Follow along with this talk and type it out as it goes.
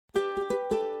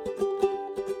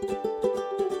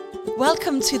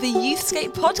Welcome to the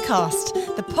Youthscape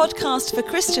podcast, the podcast for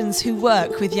Christians who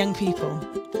work with young people.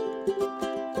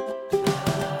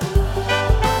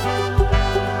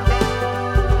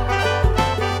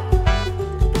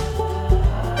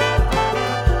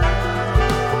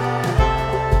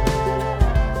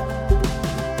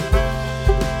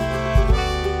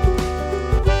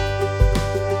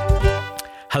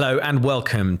 Hello and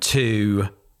welcome to,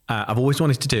 I've always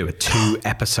wanted to do a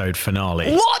 2-episode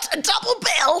finale. What? A double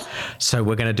bill? So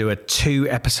we're going to do a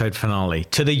 2-episode finale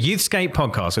to the Youthscape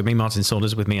podcast with me, Martin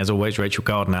Saunders, with me as always, Rachel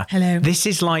Gardner. Hello. This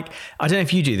is like, I don't know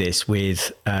if you do this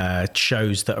with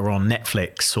shows that are on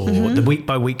Netflix or the week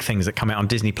by week things that come out on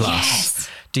Disney Plus. Yes.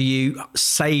 Do you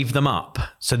save them up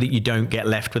so that you don't get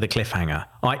left with a cliffhanger?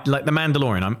 Like The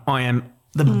Mandalorian, I am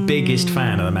the biggest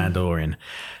fan of The Mandalorian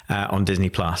on Disney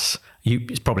Plus.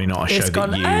 It's probably not a show that you... It's gone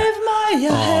over my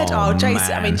head. Oh, Jason!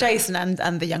 Man. I mean, Jason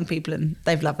and the young people, and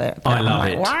they love it. I love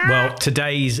it. Wow. Well,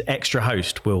 today's extra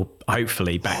host will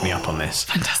hopefully back me up on this.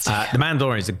 Fantastic. The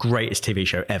Mandalorian is the greatest TV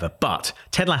show ever, but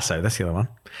Ted Lasso, that's the other one.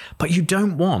 But you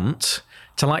don't want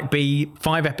to be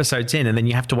 5 episodes in and then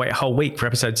you have to wait a whole week for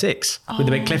episode 6 with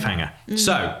a big cliffhanger.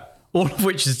 So, all of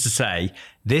which is to say,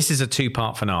 this is a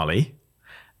 2-part finale.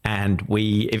 And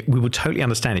we will totally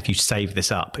understand if you save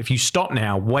this up. If you stop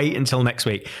now, wait until next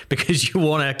week because you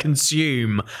want to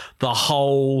consume the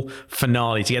whole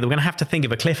finale together. We're going to have to think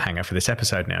of a cliffhanger for this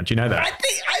episode now. Do you know that?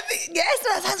 I think yes,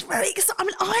 that's very exciting. I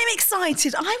mean, I'm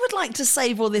excited. I would like to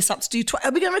save all this up to do.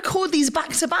 Are we going to record these back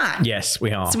to back? Yes,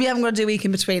 we are. So we haven't got to do a week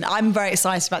in between. I'm very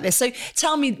excited about this. So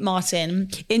tell me,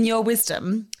 Martin, in your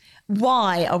wisdom,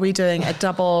 why are we doing a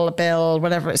double bill,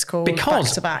 whatever it's called, because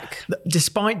back to back?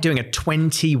 Despite doing a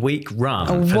 20-week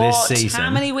run for this season. How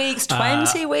many weeks?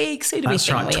 20 weeks? Who do we think That's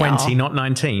right, we 20, are? not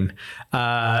 19.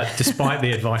 Despite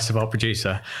the advice of our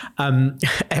producer.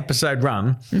 Episode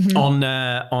run on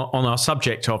our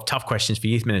subject of tough questions for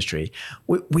youth ministry,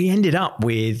 we ended up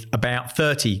with about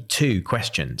 32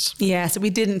 questions. Yeah, so we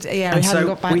didn't. Yeah, And we haven't so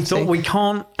got back we to. thought we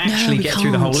can't actually we get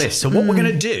through the whole can't. list. So what we're going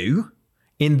to do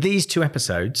in these 2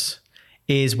 episodes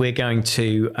is we're going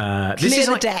to Clear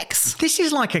the decks. This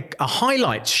is like a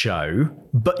highlights show,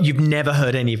 but you've never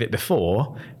heard any of it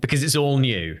before because it's all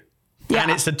new. Yeah.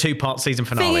 And it's a 2-part season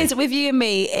finale. Thing is, with you and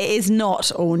me, it is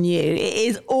not all new. It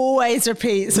is always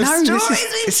repeats of No, stories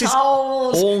this we've is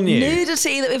told, all new.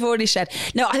 nudity that we've already shared.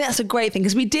 No, I think that's a great thing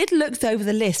because we did look over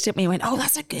the list, didn't we? We went, oh,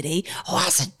 that's a goodie. Oh,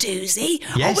 that's a doozy.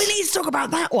 Yes. Oh, we need to talk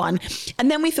about that one. And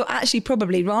then we thought, actually,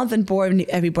 probably rather than bore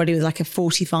everybody with like a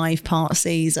 45-part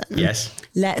season, Yes.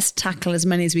 let's tackle as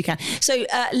many as we can. So,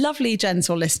 lovely,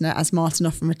 gentle listener, as Martin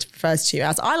often refers to you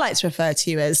as, I like to refer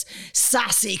to you as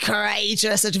sassy,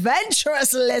 courageous, adventurous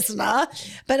listener.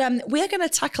 But we're going to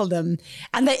tackle them.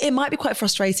 And it might be quite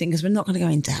frustrating because we're not going to go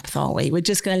in depth, are we? We're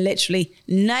just going to literally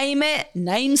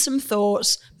name some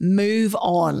thoughts, move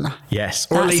on. Yes.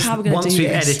 Or That's at least how we're gonna once do we've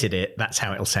this. edited it, that's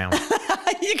how it'll sound.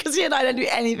 Because you and I don't do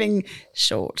anything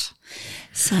short.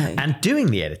 So, And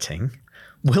doing the editing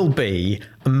will be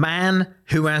a man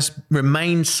who has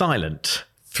remained silent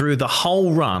through the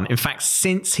whole run. In fact,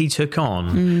 since he took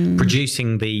on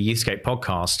producing the Youthscape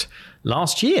podcast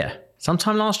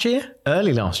sometime last year,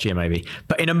 early last year maybe.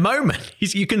 But in a moment,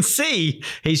 you can see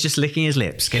he's just licking his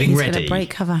lips, getting he's ready. going to break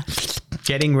cover.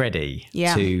 Getting ready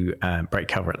Yeah. to break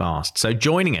cover at last. So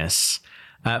joining us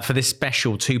for this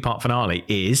special 2-part finale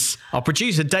is our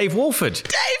producer, Dave Walford.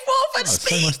 Dave Wolford, It's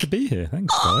speak. so nice to be here.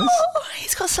 Thanks, guys. Oh,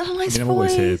 he's got such a nice I'm voice.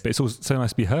 always here, but it's also so nice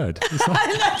to be heard. It's like, I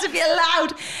know,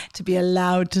 to be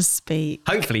allowed to speak.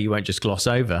 Hopefully you won't just gloss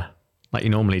over like you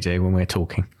normally do when we're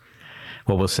talking.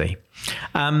 Well, we'll see.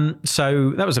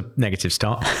 So that was a negative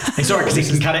start. It's all right because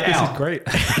he can cut it this out. is great.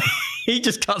 He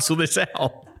just cuts all this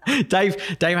out. Dave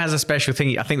has a special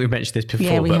thing. I think we've mentioned this before,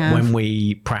 Yeah, we but have. when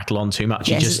we prattle on too much,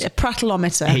 Yes, he just a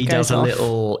prattleometer. he goes does a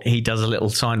off. little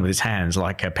sign with his hands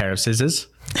like a pair of scissors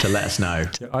to let us know.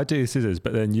 I do scissors,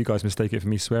 but then you guys mistake it for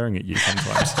me swearing at you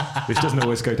sometimes, which doesn't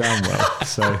always go down well.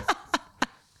 So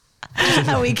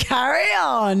And we carry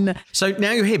on. So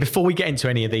now you're here. Before we get into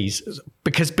any of these,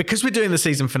 because we're doing the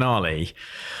season finale,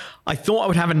 I thought I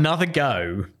would have another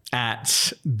go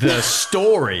at the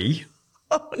story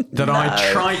that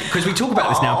I tried, because we talk about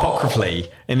this now apocryphally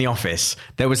in the office.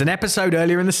 There was an episode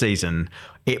earlier in the season.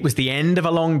 It was the end of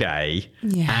a long day.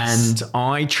 Yes. And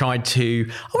I tried to,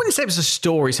 I wouldn't say it was a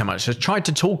story so much. I tried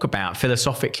to talk about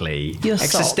philosophically, Your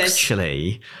socks.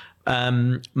 existentially,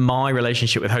 my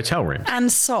relationship with hotel rooms.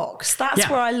 And socks. That's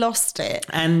Yeah. where I lost it.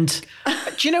 And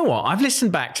do you know what? I've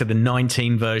listened back to the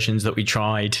 19 versions that we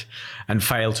tried and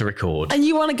failed to record. And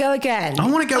you want to go again? I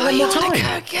want to go one you more wanna time.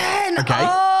 Go again? Okay.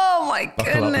 Oh my up,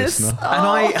 goodness! listener.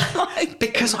 And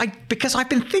because I've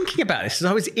been thinking about this.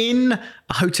 I was in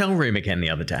a hotel room again the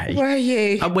other day. Where are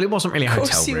you? Well, it wasn't really a course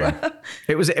hotel you room. were.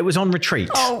 It was on retreat.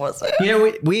 Oh, was it? You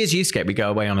know, we as Youthscape, we go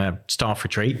away on a staff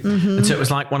retreat, and so it was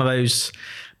like one of those.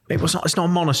 It's not a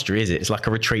monastery, is it? It's like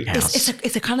a retreat house.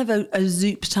 It's a kind of a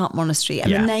zooped up monastery, and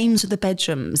Yeah. the names of the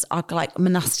bedrooms are like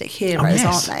monastic heroes,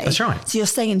 yes, aren't they? that's right. So you're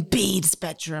staying in Bede's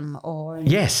bedroom, or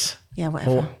Yes. yeah,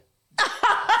 whatever. Or-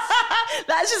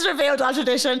 That's just revealed our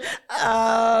tradition.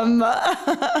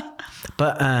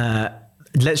 But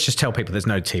let's just tell people there's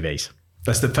no TVs.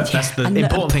 That's the And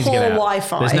important thing to get poor out.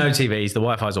 Wi-Fi. There's no TVs. The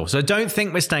Wi-Fi's off. So don't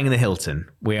think we're staying in the Hilton.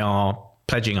 We are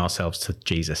pledging ourselves to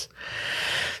Jesus.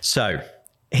 So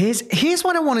here's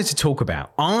what I wanted to talk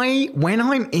about. When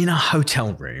I'm in a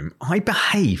hotel room, I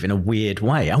behave in a weird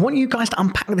way. I want you guys to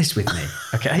unpack this with me,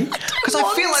 okay? Because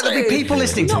I feel like there'll be people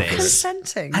listening to Not this.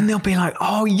 consenting. And they'll be like,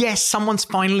 oh, yes, someone's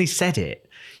finally said it.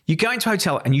 You go into a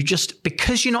hotel and you just,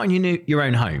 because you're not in your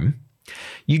own home,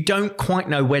 you don't quite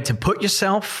know where to put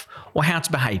yourself or how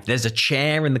to behave. There's a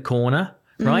chair in the corner,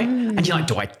 right? And you're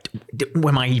like,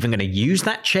 am I even going to use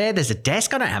that chair? There's a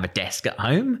desk. I don't have a desk at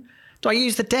home. Do I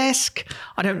use the desk?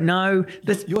 I don't know.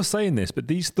 You're saying this, but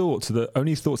these thoughts are the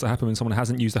only thoughts that happen when someone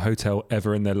hasn't used a hotel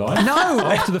ever in their life. No.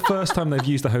 After the first time they've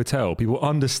used a hotel, people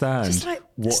understand Just like,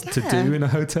 what it's to there. do in a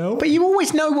hotel. But you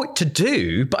always know what to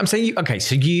do. But I'm saying,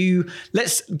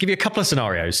 let's give you a couple of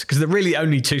scenarios, because there are really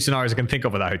only two scenarios I can think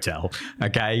of with a hotel.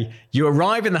 Okay. You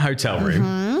arrive in the hotel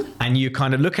room and you're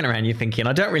kind of looking around, you're thinking,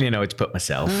 I don't really know where to put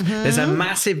myself. There's a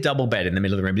massive double bed in the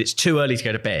middle of the room, but it's too early to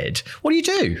go to bed. What do you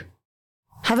do?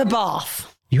 Have a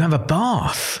bath. You have a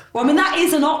bath. Well, I mean, that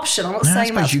is an option. I'm not I saying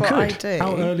suppose that's you what I could. do.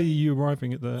 How early are you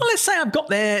arriving at the... Well, let's say I've got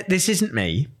there. This isn't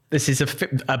me. This is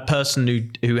a person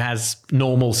who has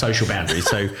normal social boundaries.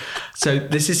 So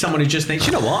this is someone who just thinks,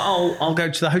 you know what? I'll go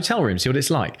to the hotel room, see what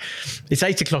it's like. It's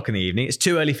 8:00 in the evening. It's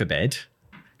too early for bed.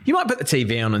 You might put the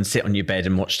TV on and sit on your bed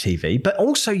and watch TV, but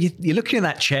also you're looking at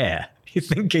that chair. You're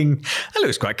thinking, that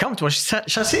looks quite comfortable. Should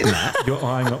I sit in that? You're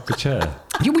eyeing up the chair.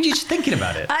 You're just thinking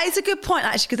about it. That is a good point,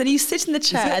 actually, because then you sit in the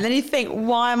chair and then you think,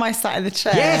 why am I sat in the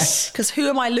chair? Yes. Because who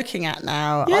am I looking at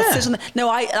now? Yeah. I'll sit on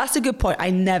that's a good point. I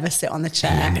never sit on the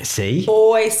chair. And see?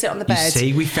 Always sit on the You bed.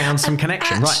 see, we found some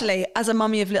connection. Actually, as a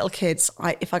mummy of little kids,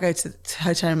 if I go to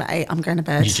hotel room at 8, I'm going to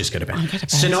bed. You just go to bed. I'm going to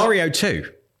bed. Scenario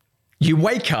 2. You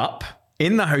wake up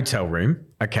in the hotel room,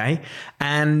 okay,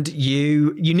 and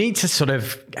you need to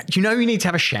you need to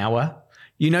have a shower.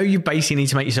 You basically need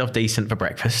to make yourself decent for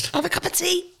breakfast. Have a cup of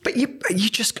tea. But you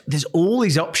just, there's all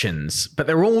these options, but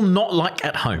they're all not like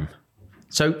at home.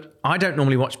 So I don't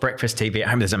normally watch breakfast TV at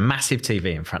home. There's a massive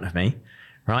TV in front of me,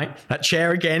 right? That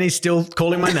chair again is still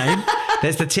calling my name.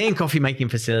 There's the tea and coffee making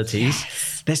facilities.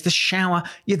 Yes. There's the shower.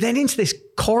 You're then into this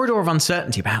corridor of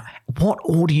uncertainty about what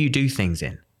order you do things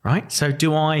in, right? So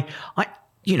do I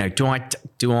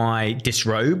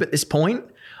disrobe at this point?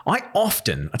 I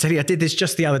tell you, I did this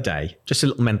just the other day, just a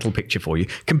little mental picture for you,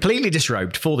 completely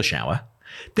disrobed for the shower.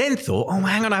 Then thought, oh,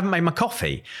 hang on, I haven't made my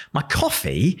coffee. My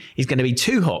coffee is going to be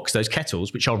too hot, because those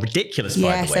kettles, which are ridiculous, by the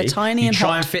way. Yes, they're tiny you and try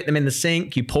hot. and fit them in the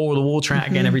sink. You pour the water out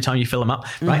again every time you fill them up,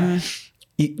 right?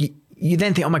 You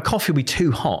then think, oh, my coffee will be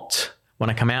too hot when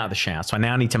I come out of the shower. So I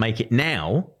now need to make it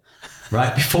now,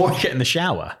 right, before I get in the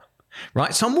shower,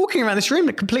 right? So I'm walking around this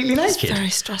room completely naked. very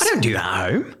stressful. I don't do that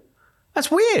at home. That's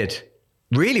weird.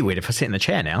 Really weird if I sit in the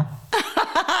chair now.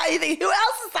 You think, who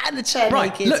else is sat in the chair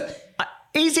Right, naked? look,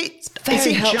 is it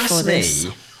very helpful, just this.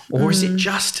 me, or is it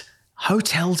just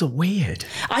hotels are weird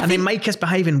and they think- make us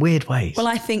behave in weird ways? Well,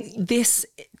 I think this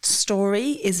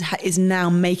story is now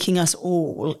making us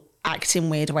all act in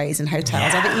weird ways in hotels.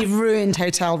 I Yeah. think you've ruined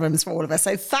hotel rooms for all of us.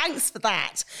 So thanks for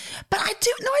that. But I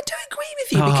do agree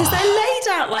with you, because they're laid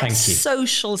out like thank you.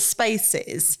 social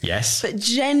spaces. Yes. But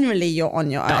generally you're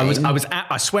on your own.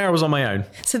 I swear I was on my own.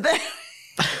 So there.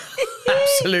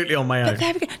 Absolutely on my own.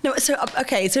 There we go. No, so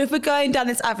okay. So if we're going down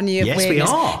this avenue of Yes, we weirdness,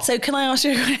 are. so can I ask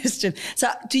you a question? So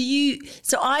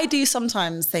I do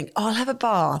sometimes think, oh, I'll have a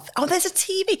bath. Oh, there's a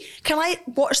TV. Can I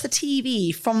watch the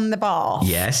TV from the bath?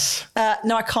 Yes.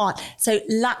 No, I can't. So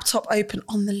laptop open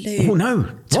on the loo. Oh, no.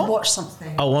 To What? watch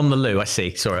something. Oh, on the loo. I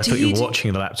see. Sorry, I thought you you were do-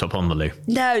 watching the laptop on the loo.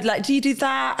 No, like, do you do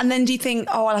that? And then do you think,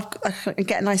 oh, I'll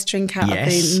get a nice drink out of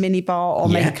Yes. the mini bar, or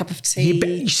make a cup of tea? Yeah, but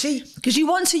you see. Because you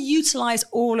want to utilise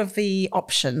all of the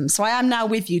options. So I am now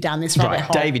with you down this rabbit Right,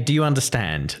 hole. David, do you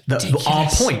understand that Ridiculous.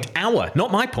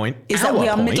 not my point, Is that our we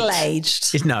are point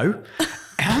middle-aged. Is no.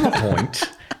 Our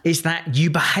point is that you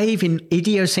behave in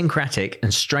idiosyncratic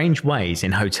and strange ways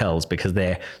in hotels because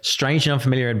they're strange and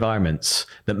unfamiliar environments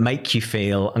that make you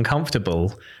feel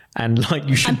uncomfortable and like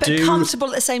you should but comfortable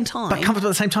at the same time. But comfortable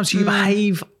at the same time, so you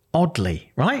behave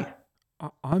oddly, right?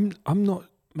 I'm not.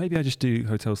 Maybe I just do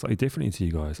hotels slightly differently to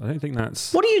you guys. I don't think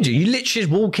that's. What do? You literally just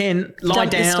walk in, lie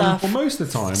Dump your down. stuff. Well, most of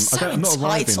the time, I'm not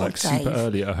arriving like super Dave.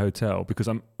 early at a hotel because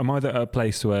I'm either at a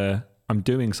place where I'm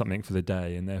doing something for the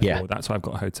day and therefore Yeah. that's why I've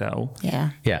got a hotel,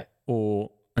 Yeah. Yeah. and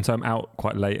so I'm out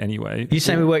quite late anyway. You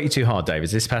saying we work you too hard, Dave?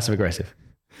 Is this passive aggressive?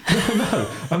 No,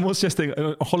 I'm more suggesting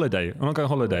a holiday. I'm not going on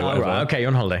holiday. Oh, Whatever. right. Okay, you're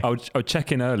on holiday. I'll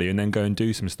check in early and then go and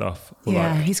do some stuff. Or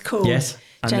Yeah, like- he's cool. Yes.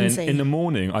 and Gen then Z. in the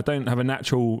morning, I don't have a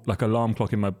natural like alarm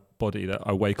clock in my body that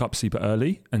I wake up super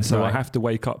early, and so I Right. have to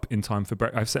wake up in time for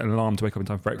breakfast. I've set an alarm to wake up in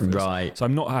time for breakfast. Right. So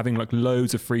I'm not having like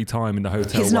loads of free time in the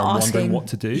hotel He's where not I'm asking- wondering what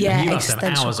to do. Yeah. You must have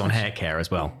existential hours on hair care as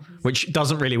well, which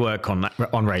doesn't really work on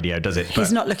radio, does it?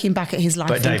 He's not looking back at his life.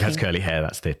 But Dave has thinking. curly hair.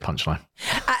 That's the punchline.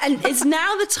 And it's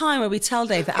now the time where we tell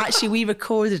Dave that actually we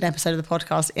recorded an episode of the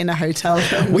podcast in a hotel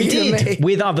room. We You and did me.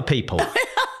 with other people,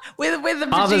 with the producer.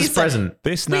 others present.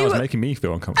 This now We is were- making me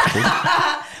feel uncomfortable.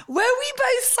 Where we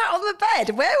both sat on the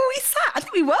bed. Where were we sat? I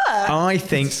think we were. I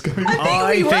think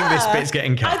we this were. bit's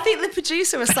getting cut. I think the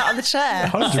producer was sat on the chair.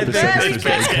 100% Very this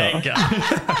bit's good. getting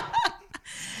cut.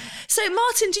 So,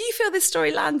 Martin, do you feel this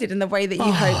story landed in the way that you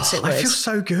hoped it would? I feel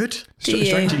so good. Do you?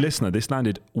 Strangely, listener, this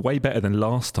landed way better than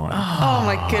last time. Oh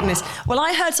my goodness. Well,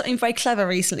 I heard something very clever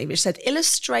recently which said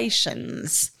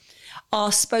illustrations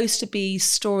are supposed to be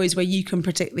stories where you can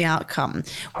predict the outcome,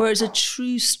 whereas a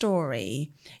true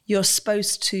story, you're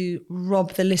supposed to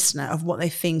rob the listener of what they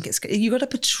think it's. You've got to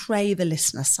portray the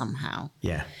listener somehow.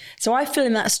 Yeah. So I feel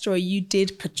in that story you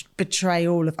did betray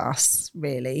all of us,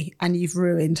 really, and you've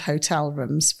ruined hotel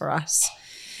rooms for us.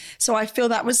 So I feel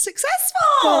that was successful.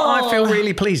 Well, I feel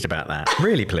really pleased about that.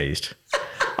 Really pleased.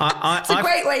 It's a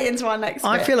great way into our next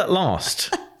I bit. feel at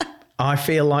last. I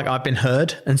feel like I've been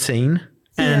heard and seen.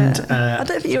 And I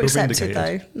don't think you're accepted,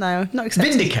 vindicated. though. No, not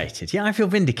accepted. vindicated. Yeah, I feel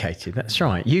vindicated. That's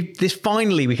right. This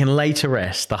finally we can lay to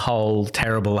rest the whole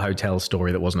terrible hotel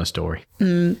story that wasn't a story.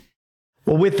 Well,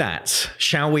 with that,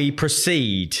 shall we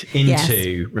proceed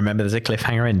into? Remember, there's a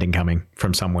cliffhanger ending coming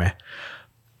from somewhere.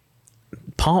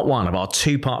 Part one of our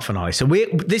 2-part finale. So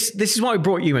this is why we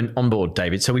brought you on board,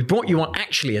 David. So we brought you on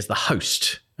actually as the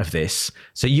host of this.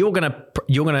 So you're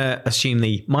gonna assume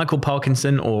the Michael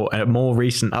Parkinson or a more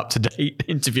recent up-to-date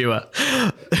interviewer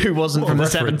who wasn't from the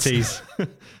reference. 70s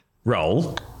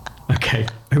role. Okay,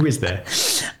 who is there?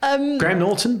 Graham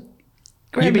Norton.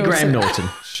 You be Graham Norton.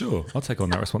 Sure, I'll take on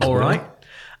that All responsibility. right.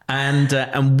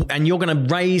 And you're going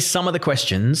to raise some of the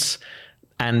questions,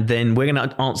 and then we're going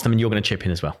to answer them, and you're going to chip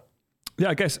in as well. Yeah,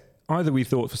 I guess either we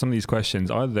thought for some of these questions,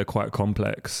 either they're quite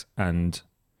complex and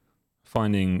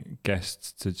finding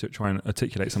guests to try and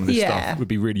articulate some of this stuff would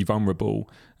be really vulnerable.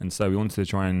 And so we wanted to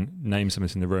try and name some of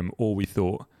this in the room, or we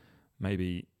thought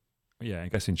maybe, I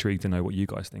guess intrigued to know what you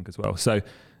guys think as well. So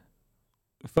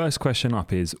the first question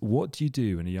up is, what do you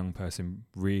do when a young person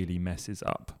really messes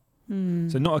up?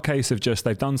 So not a case of just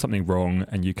they've done something wrong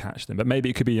and you catch them, but maybe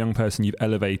it could be a young person you've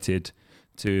elevated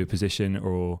to a position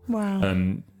or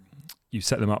you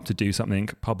set them up to do something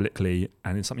publicly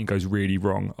and then something goes really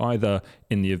wrong, either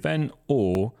in the event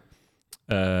or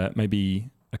maybe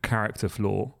a character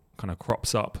flaw kind of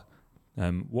crops up.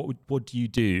 What do you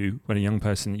do when a young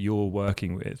person you're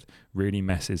working with really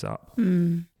messes up?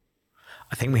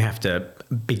 I think we have to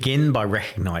begin by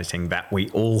recognizing that we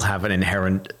all have an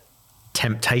inherent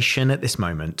temptation at this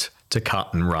moment to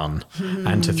cut and run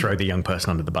and to throw the young person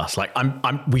under the bus. Like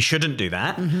we shouldn't do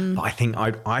that. But I think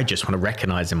I just want to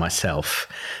recognize in myself,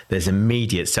 there's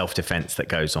immediate self-defense that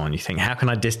goes on. You think, how can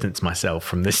I distance myself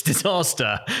from this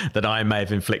disaster that I may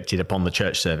have inflicted upon the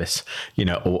church service,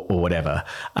 or whatever.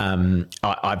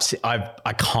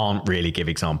 I can't really give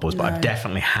examples, but I've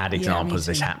definitely had examples of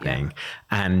this happening.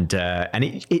 And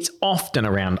it's often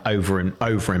around over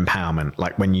empowerment,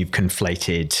 like when you've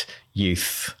conflated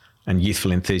youth and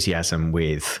youthful enthusiasm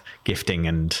with gifting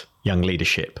and young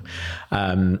leadership.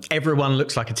 Everyone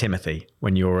looks like a Timothy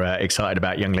when you're excited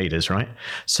about young leaders, right?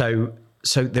 So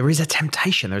there is a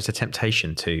temptation. There's a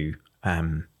temptation to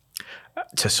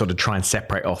sort of try and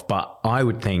separate off. But I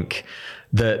would think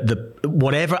the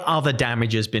whatever other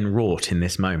damage has been wrought in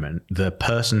this moment, the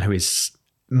person who is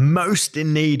most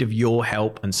in need of your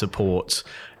help and support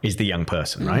is the young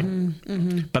person, right?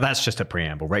 But that's just a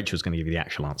preamble. Rachel's going to give you the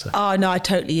actual answer. Oh no, I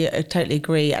totally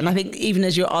agree. And I think even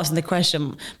as you're asking the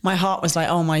question, my heart was like,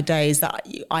 oh my days, that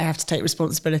I have to take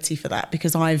responsibility for that,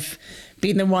 because I've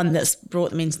been the one that's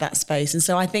brought them into that space. And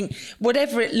so I think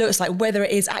whatever it looks like, whether it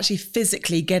is actually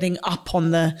physically getting up on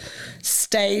the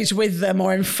stage with them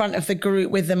or in front of the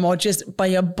group with them, or just by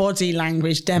your body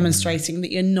language demonstrating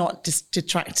that you're not just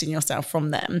detracting yourself from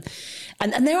them.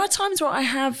 And there are times where I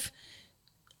have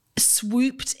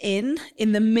swooped in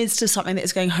the midst of something that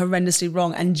is going horrendously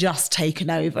wrong and just taken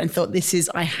over and thought,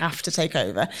 I have to take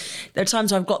over. There are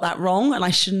times I've got that wrong and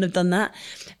I shouldn't have done that.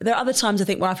 There are other times I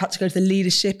think where I've had to go to the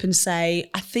leadership and say,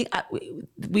 I think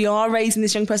we are raising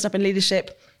this young person up in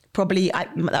leadership. Probably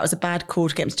that was a bad call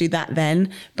to get them to do that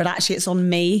then, but actually it's on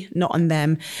me, not on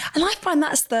them. And I find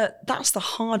that's the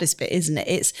hardest bit, isn't it?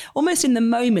 It's almost in the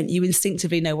moment you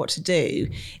instinctively know what to do.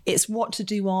 It's what to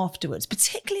do afterwards,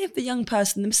 particularly if the young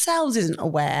person themselves isn't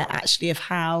aware actually of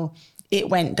how it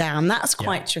went down. That's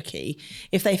quite tricky.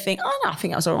 If they think, oh no, I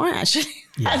think that was all right actually.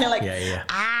 And they're like,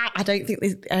 I don't think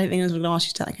I was going to ask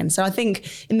you to that again. So I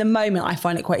think in the moment I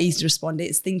find it quite easy to respond.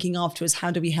 It's thinking afterwards,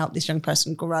 how do we help this young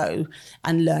person grow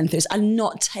and learn this and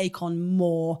not take on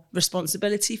more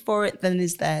responsibility for it than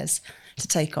is theirs to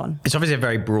take on? It's obviously a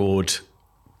very broad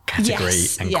category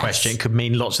and question. It could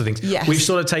mean lots of things. We've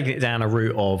sort of taken it down a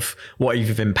route of what if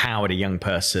you've empowered a young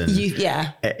person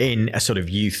in a sort of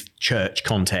youth church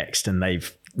context and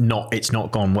it's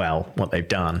not gone well, what they've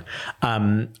done.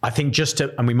 I think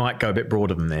and we might go a bit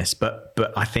broader than this, but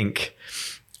I think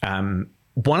one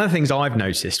of the things I've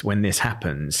noticed when this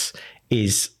happens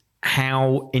is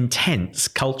how intense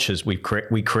cultures we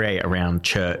create around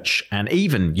church and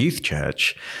even youth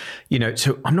church.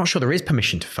 So I'm not sure there is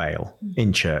permission to fail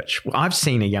in church. I've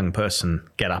seen a young person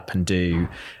get up and do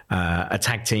a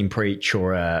tag team preach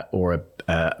or a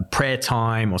prayer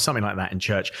time or something like that in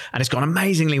church, and it's gone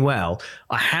amazingly well.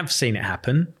 I have seen it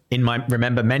happen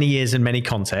remember many years in many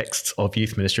contexts of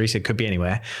youth ministry, so it could be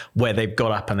anywhere, where they've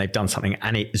got up and they've done something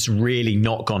and it's really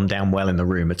not gone down well in the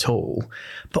room at all.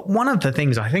 But one of the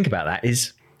things I think about that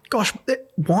is, gosh,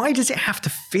 why does it have to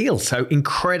feel so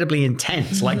incredibly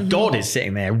intense? Like God is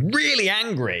sitting there really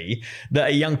angry that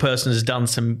a young person has done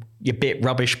some a bit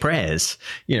rubbish prayers.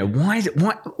 Why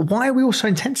are we all so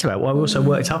intense about it? Why are we all so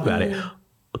worked up about it?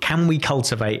 Can we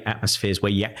cultivate atmospheres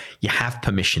where you have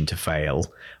permission to fail,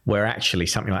 where actually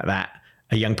something like that,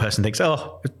 a young person thinks,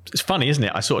 oh, it's funny, isn't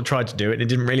it? I sort of tried to do it and it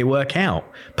didn't really work out.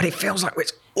 But it feels like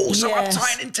it's also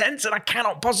uptight and intense and I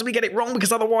cannot possibly get it wrong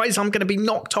because otherwise I'm going to be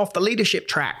knocked off the leadership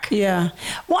track. Yeah.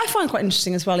 What I find quite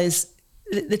interesting as well is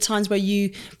the times where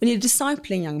when you're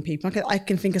discipling young people, I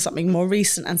can think of something more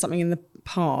recent and something in the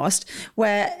past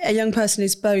where a young person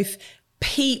is both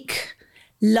peak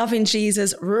loving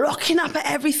Jesus, rocking up at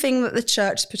everything that the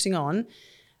church is putting on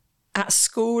at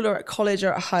school or at college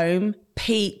or at home,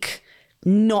 peak,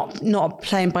 not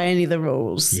playing by any of the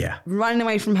rules, running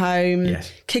away from home,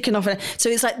 kicking off. So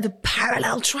it's like the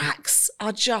parallel tracks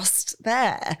are just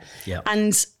there.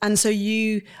 And so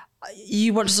you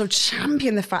want to sort of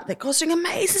champion the fact that God's doing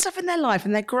amazing stuff in their life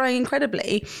and they're growing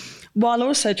incredibly, while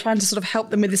also trying to sort of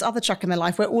help them with this other track in their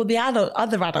life where all the other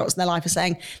adults in their life are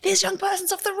saying, this young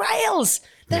person's off the rails.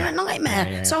 They're a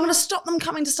nightmare. So I'm going to stop them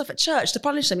coming to stuff at church to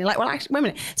punish them. You're like, well, actually, wait a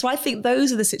minute. So I think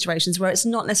those are the situations where it's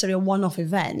not necessarily a one-off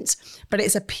event, but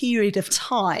it's a period of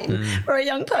time where a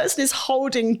young person is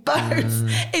holding both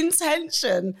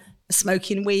intention,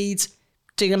 smoking weed,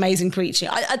 doing amazing preaching.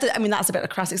 I mean, that's a bit of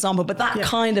a crass example, but that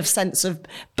kind of sense of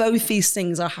both these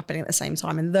things are happening at the same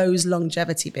time, and those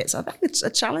longevity bits, I think it's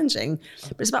challenging,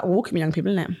 but it's about walking with young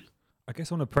people, isn't it? I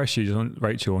guess I want to press you,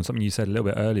 Rachel, on something you said a little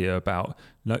bit earlier about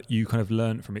you kind of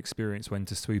learned from experience when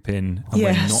to swoop in and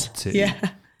when not to.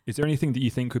 Is there anything that you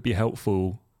think would be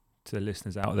helpful to the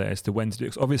listeners out there as to when to do it?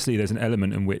 'Cause obviously there's an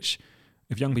element in which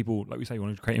if young people, like we say,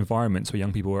 want to create environments where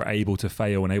young people are able to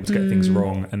fail and able to get things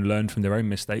wrong and learn from their own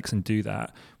mistakes and do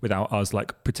that without us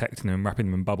like protecting them and wrapping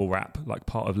them in bubble wrap, like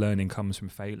part of learning comes from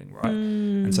failing, right?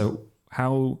 And so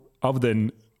how, other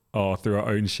than through our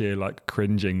own sheer like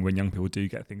cringing when young people do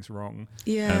get things wrong,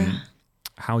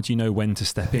 how do you know when to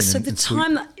step in? So the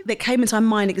time that came into my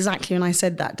mind exactly when I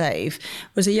said that, Dave,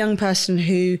 was a young person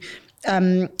who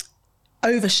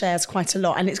overshares quite a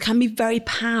lot, and it can be very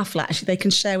powerful actually. They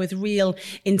can share with real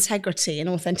integrity and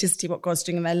authenticity what God's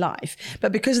doing in their life,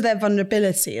 but because of their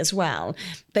vulnerability as well,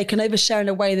 they can overshare in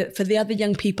a way that for the other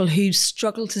young people who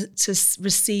struggle to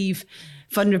receive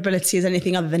vulnerability as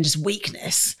anything other than just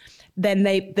weakness, then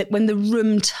when the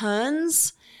room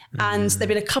turns And there've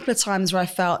been a couple of times where I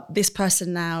felt this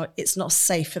person now, it's not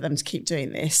safe for them to keep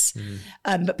doing this.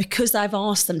 But because I've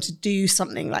asked them to do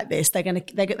something like this,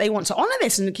 they want to honour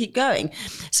this and keep going.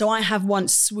 So I have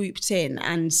once swooped in,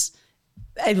 and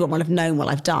everyone will have known what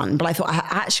I've done. But I thought,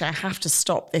 I have to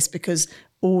stop this, because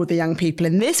all the young people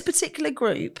in this particular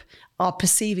group are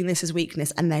perceiving this as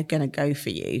weakness, and they're going to go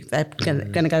for you. They're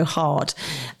going to go hard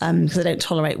because they don't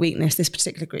tolerate weakness, this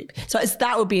particular group. So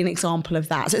that would be an example of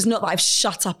that. So it's not that I've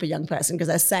shut up a young person because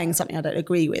they're saying something I don't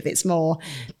agree with. It's more,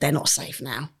 they're not safe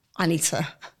now. I need to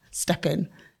step in.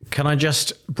 Can I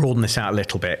just broaden this out a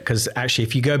little bit? Because actually,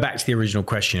 if you go back to the original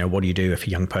question, what do you do if a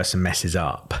young person messes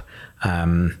up?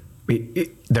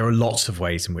 There are lots of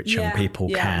ways in which young people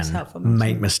can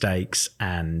make mistakes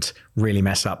and really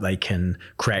mess up. They can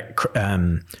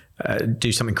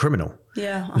do something criminal.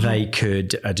 They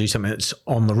could do something that's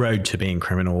on the road to being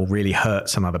criminal, really hurt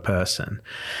some other person.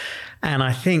 And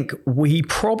I think we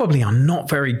probably are not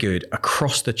very good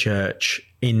across the church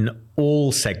in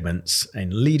all segments,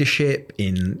 in leadership,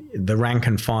 in the rank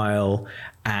and file,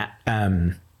 at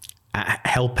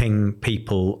helping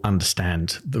people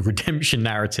understand the redemption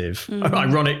narrative.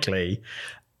 Ironically,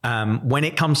 when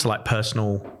it comes to like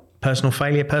personal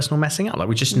failure, personal messing up, like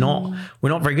we're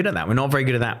not very good at that. We're not very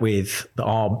good at that with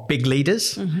our big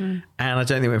leaders, and I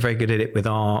don't think we're very good at it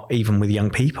even with young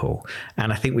people.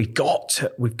 And I think we've got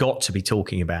to be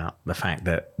talking about the fact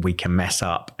that we can mess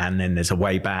up, and then there's a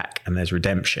way back, and there's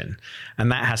redemption,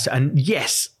 and that has to. And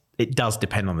yes, it does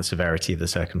depend on the severity of the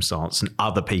circumstance and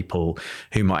other people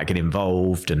who might get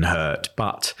involved and hurt.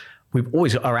 But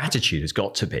our attitude has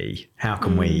got to be, how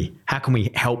can we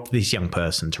help this young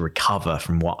person to recover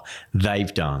from what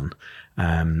they've done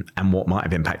and what might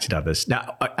have impacted others.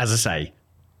 Now, as I say,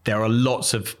 there are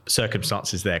lots of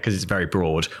circumstances there, because it's very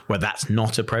broad, where that's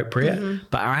not appropriate.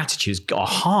 But our attitude, our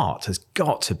heart has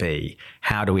got to be,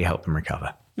 how do we help them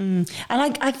recover? And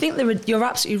I think you're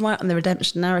absolutely right on the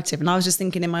redemption narrative. And I was just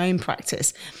thinking in my own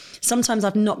practice, sometimes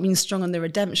I've not been strong on the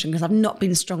redemption because I've not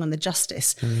been strong on the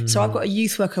justice. So I've got a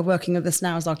youth worker working with us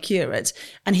now as our curate,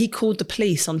 and he called the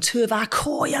police on 2 of our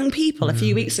core young people a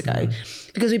few weeks ago,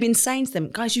 because we've been saying to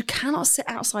them, guys, you cannot sit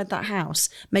outside that house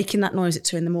making that noise at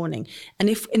 2 a.m. And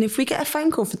if we get a phone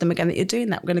call from them again that you're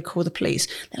doing that, we're going to call the police.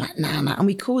 They're like, no. And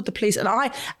we called the police. And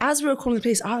as we were calling the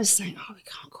police, I was saying, we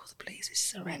can't call the police. This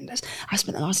is horrendous. I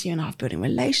spent the last year and a half building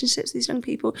relationships with these young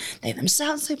people. They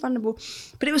themselves are so vulnerable.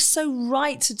 But it was so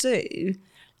right to do.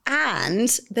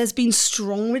 And there's been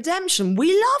strong redemption.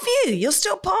 We love you. You're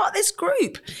still part of this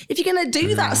group. If you're going to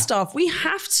do that stuff, we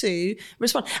have to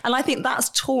respond. And I think that's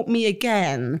taught me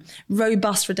again,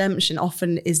 robust redemption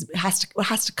often has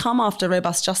to come after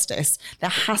robust justice. There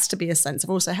has to be a sense of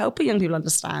also helping young people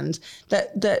understand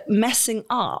that messing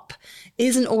up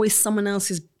isn't always someone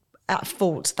else's at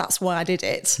fault. That's why I did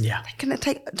it. Yeah. They're going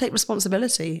to take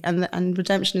responsibility, and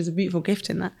redemption is a beautiful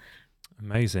gift in that.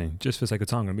 Amazing. Just for the sake of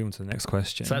time, I'm going to move on to the next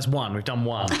question. So that's one. We've done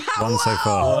one. One so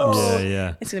far.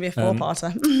 Yeah. It's going to be a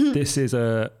 4-parter. This is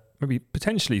a maybe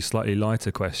potentially slightly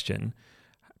lighter question,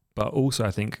 but also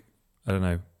I think, I don't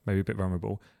know, maybe a bit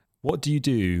vulnerable. What do you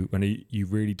do when you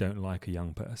really don't like a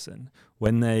young person?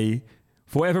 When they,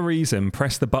 for whatever reason,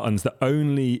 press the buttons that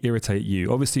only irritate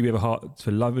you. Obviously, we have a heart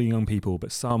for loving young people, but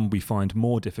some we find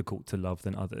more difficult to love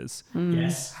than others.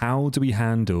 Yes. How do we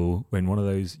handle when one of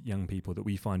those young people that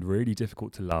we find really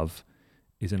difficult to love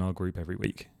is in our group every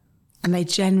week? And they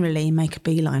generally make a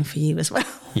beeline for you as well.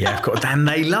 Yeah, of course. And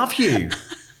they love you.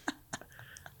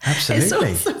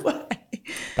 Absolutely. It's also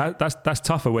That's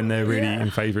tougher when they're really in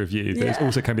favour of you. But it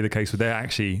also can be the case where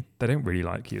they don't really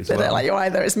like you as well. They don't like you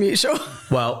either. It's mutual.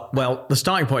 Well, the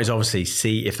starting point is obviously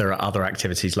see if there are other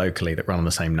activities locally that run on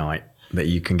the same night that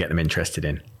you can get them interested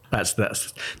in.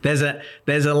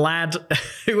 There's a lad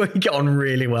who we get on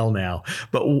really well now.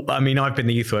 But I mean, I've been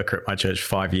the youth worker at my church for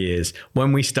 5 years.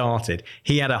 When we started,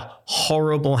 he had a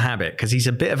horrible habit because he's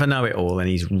a bit of a know-it-all and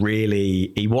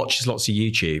he watches lots of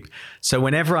YouTube. So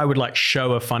whenever I would like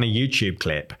show a funny YouTube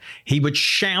clip, he would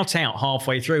shout out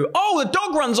halfway through, "Oh, the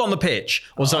dog runs on the pitch,"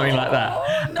 or something like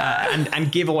that, no. and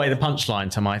give away the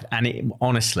punchline to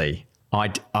honestly, I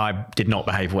did not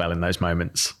behave well in those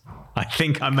moments. I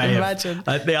think I may have.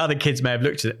 The other kids may have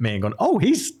looked at me and gone, "Oh,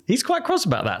 he's quite cross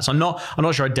about that." So I'm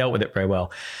not sure I dealt with it very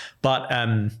well, but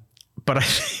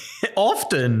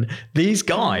often these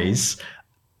guys,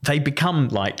 they become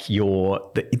like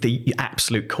the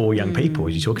absolute core young people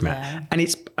as you're talking about,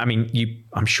 and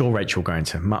I'm sure Rachel will go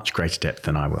into much greater depth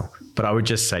than I will, but I would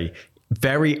just say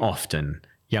very often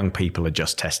young people are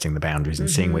just testing the boundaries and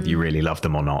seeing whether you really love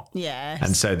them or not. Yes.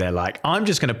 And so they're like, I'm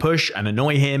just going to push and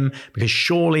annoy him because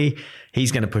surely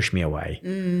he's going to push me away.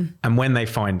 And when they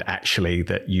find actually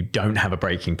that you don't have a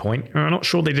breaking point, I'm not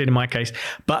sure they did in my case,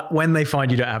 but when they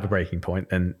find you don't have a breaking point,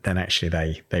 then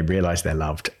actually they realize they're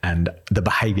loved and the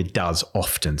behavior does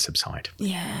often subside.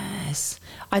 Yes.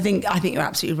 I think you're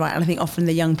absolutely right. And I think often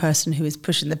the young person who is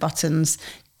pushing the buttons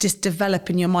just develop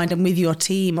in your mind and with your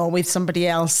team or with somebody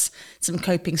else some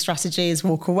coping strategies,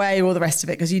 walk away, all the rest of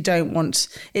it, because you don't want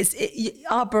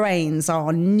our brains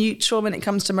are neutral when it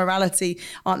comes to morality,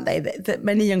 aren't they? That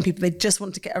many young people, they just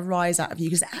want to get a rise out of you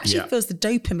because it actually feels the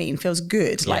dopamine feels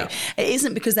good. Like it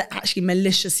isn't because they're actually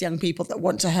malicious young people that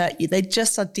want to hurt you. They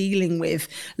just are dealing with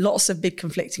lots of big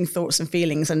conflicting thoughts and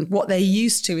feelings, and what they're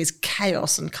used to is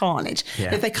chaos and carnage.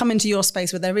 If they come into your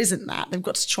space where there isn't that, they've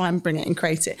got to try and bring it and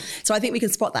create it. So I think we can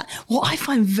spot that. What I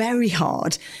find very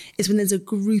hard is when there's a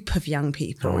group of young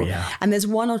people and there's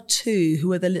one or two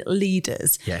who are the little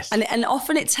leaders. Yes. And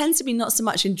often it tends to be not so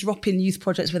much in drop-in youth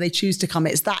projects where they choose to come.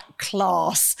 It's that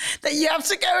class that you have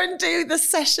to go and do the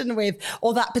session with,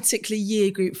 or that particular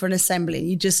year group for an assembly. And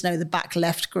you just know the back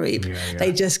left group.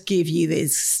 They just give you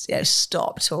this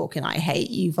stop talking, I hate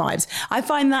you vibes. I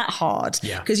find that hard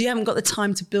because you haven't got the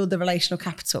time to build the relational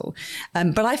capital.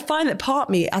 But I find that part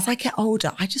of me, as I get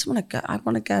older, I just want to go. I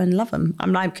want to go and love them.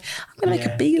 I'm like, I'm going to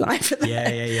make a beeline for them.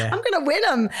 I'm going to win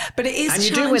them. But it is challenging.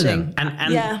 And you do win them.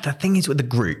 And the thing is with the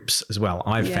groups as well,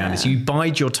 I've found is you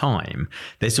bide your time.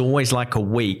 There's always like a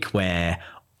week where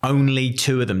only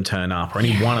two of them turn up or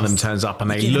only one of them turns up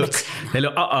and they look,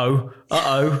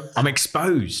 I'm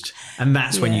exposed. And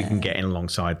that's when you can get in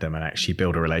alongside them and actually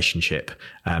build a relationship.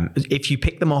 If you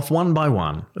pick them off one by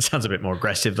one, that sounds a bit more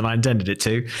aggressive than I intended it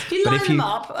to.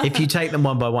 If you take them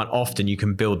one by one, often you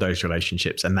can build those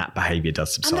relationships and that behavior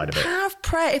does subside a bit. Power of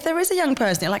prayer. If there is a young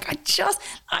person, you're like,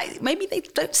 maybe they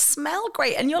don't smell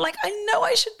great. And you're like, I know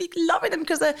I should be loving them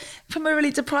because they're from a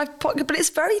really deprived pocket. But it's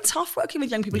very tough working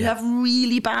with young people who have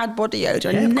really bad body odor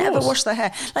and never wash their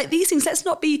hair. Like these things, let's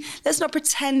not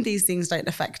pretend these things don't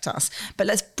affect us, but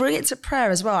let's bring it to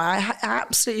prayer as well.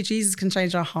 Absolutely, Jesus can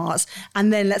change our hearts.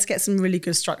 And then let's get some really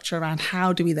good structure around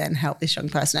how do we then help this young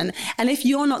person. And if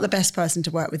you're not the best person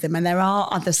to work with them and there are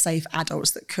other safe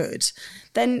adults that could,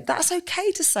 then that's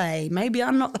okay to say, maybe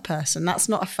I'm not the person. That's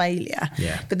not a failure.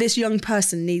 But this young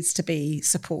person needs to be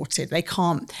supported. They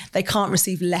can't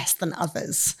receive less than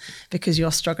others because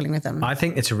you're struggling with them. I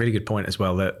think it's a really good point as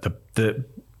well, that the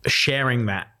sharing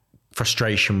that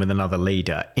frustration with another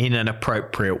leader in an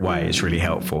appropriate way is really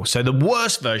helpful. So the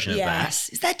worst version of that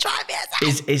is they're driving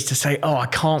is to say, I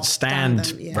can't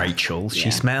stand Rachel.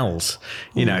 She smells,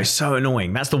 so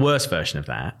annoying. That's the worst version of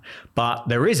that. But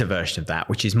there is a version of that,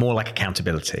 which is more like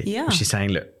accountability, which is saying,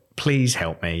 look, please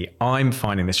help me. I'm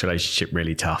finding this relationship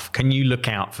really tough. Can you look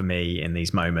out for me in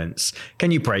these moments?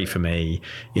 Can you pray for me?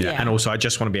 And also I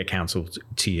just want to be accountable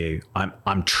to you.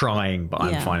 I'm trying, but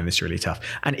I'm finding this really tough.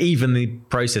 And even the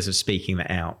process of speaking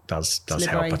that out does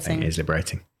help, I think, is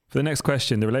liberating. For the next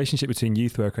question, the relationship between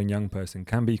youth worker and young person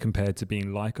can be compared to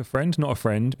being like a friend, not a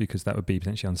friend, because that would be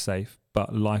potentially unsafe,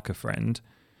 but like a friend.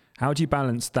 How do you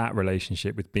balance that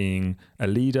relationship with being a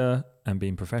leader and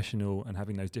being professional and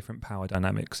having those different power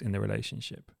dynamics in the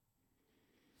relationship?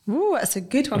 Ooh, that's a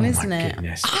good one, isn't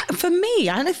it? For me,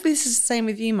 I don't know if this is the same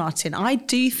with you, Martin. I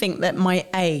do think that my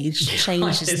age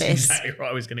changes this. That's exactly where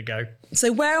I was going to go.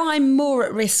 So where I'm more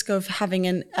at risk of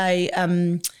having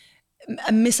a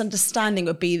misunderstanding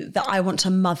would be that I want to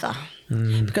mother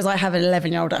because I have an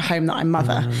 11-year-old at home that I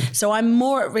mother. So I'm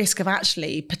more at risk of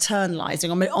actually paternalising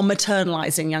or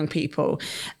maternalising young people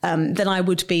than I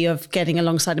would be of getting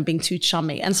alongside and being too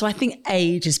chummy. And so I think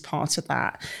age is part of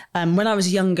that. When I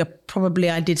was younger, probably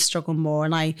I did struggle more,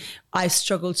 and I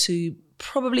struggled to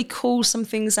probably call some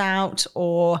things out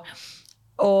or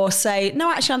say,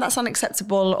 no, actually, that's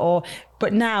unacceptable.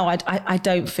 But now I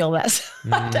don't feel that.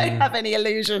 I don't have any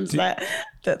illusions that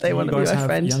they want to be my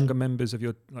friend. Younger members of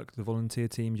your the volunteer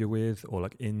team you're with, or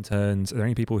interns? Are there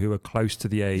any people who are close to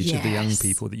the age of the young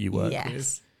people that you work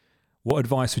with? What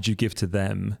advice would you give to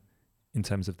them in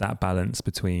terms of that balance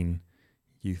between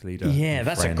youth leader? Yeah,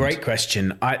 that's a great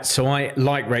question. I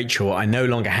like Rachel, I no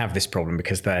longer have this problem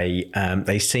because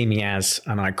they see me as,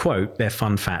 and I quote, their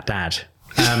fun fat dad.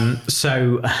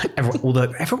 So all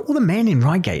the men in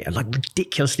Reigate are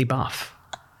ridiculously buff.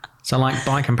 So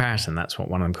by comparison, that's what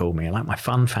one of them called me. I like my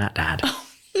fun fat dad.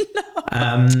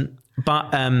 Oh,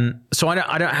 no. So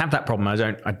I don't have that problem.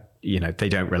 they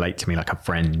don't relate to me like a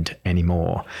friend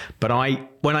anymore. But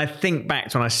when I think back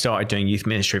to when I started doing youth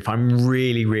ministry, if I'm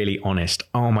really, really honest,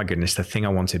 oh my goodness, the thing I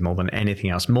wanted more than anything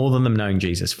else, more than them knowing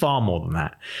Jesus, far more than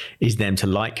that, is them to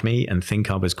like me and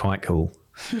think I was quite cool.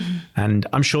 And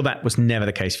I'm sure that was never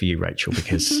the case for you, Rachel,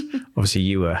 because obviously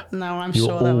you were. No, I'm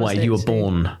sure that was it you were too.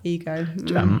 born Ego.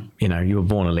 You were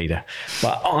born a leader.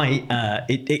 But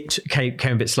it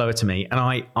came a bit slower to me, and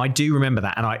I do remember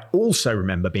that, and I also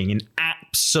remember being in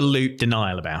absolute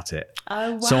denial about it.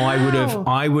 Oh, wow. So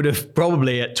I would have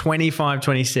probably at 25,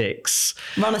 26,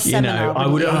 run a seminar. I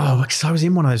would because I was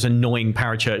in one of those annoying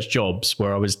parachurch jobs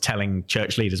where I was telling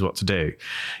church leaders what to do.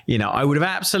 I would have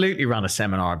absolutely run a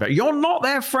seminar about you're not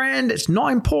their friend. It's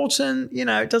not important.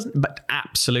 It doesn't. But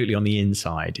absolutely on the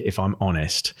inside, if I'm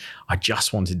honest, I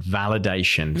just wanted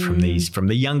validation from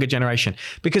the younger generation,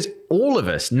 because all of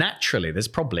us naturally, there's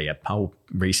probably a whole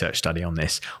research study on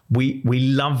this. We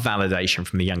love validation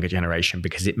from the younger generation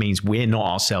because it means we're not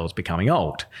ourselves becoming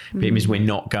old. It means we're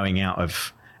not going out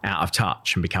of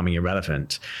touch and becoming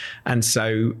irrelevant. And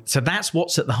so that's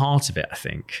what's at the heart of it, I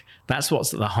think. That's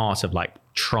what's at the heart of like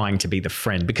trying to be the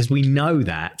friend, because we know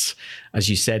that, as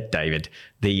you said, David,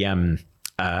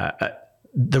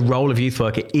 the role of youth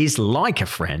worker is like a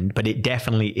friend, but it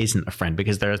definitely isn't a friend,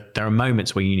 because there are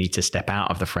moments where you need to step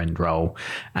out of the friend role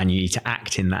and you need to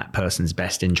act in that person's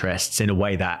best interests in a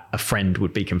way that a friend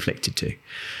would be conflicted to.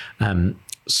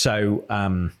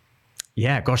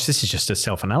 Yeah, gosh, this is just a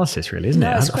self-analysis, really, isn't it?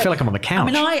 I feel like I'm on the couch.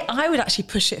 I mean, I would actually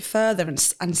push it further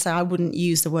and say I wouldn't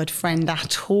use the word friend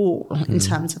at all in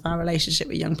terms of our relationship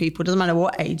with young people. It doesn't matter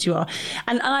what age you are.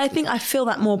 And I think I feel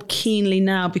that more keenly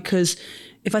now, because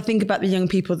if I think about the young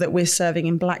people that we're serving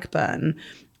in Blackburn,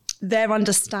 their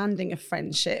understanding of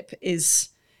friendship is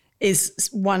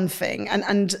one thing.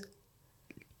 And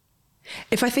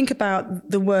if I think about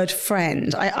the word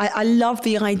friend, I love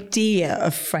the idea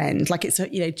of friend. Like it's,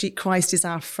 Christ is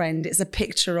our friend. It's a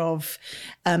picture of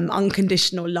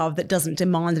unconditional love that doesn't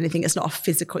demand anything. It's not a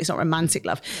physical, it's not romantic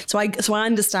love. So I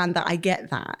understand that. I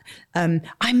get that.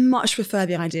 I much prefer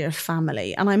the idea of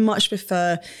family, and I much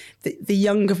prefer the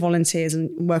younger volunteers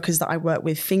and workers that I work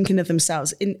with thinking of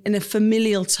themselves in a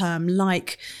familial term,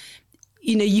 like,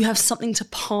 you have something to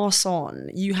pass on.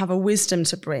 You have a wisdom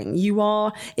to bring.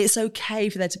 It's okay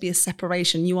for there to be a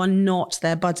separation. You are not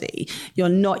their buddy. You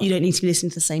don't need to be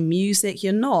listening to the same music.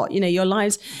 You're not, your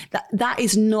lives, that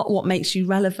is not what makes you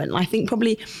relevant. I think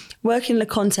probably working in a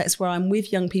context where I'm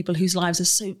with young people whose lives are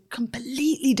so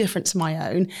completely different to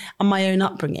my own and my own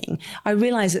upbringing, I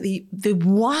realize that the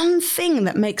one thing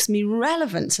that makes me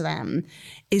relevant to them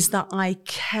is that I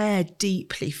care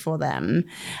deeply for them,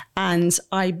 and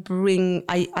I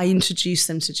introduce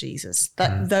them to Jesus.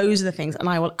 Those are the things, and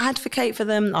I will advocate for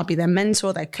them. I'll be their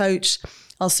mentor, their coach.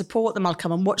 I'll support them. I'll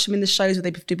come and watch them in the shows where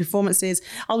they do performances.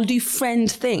 I'll do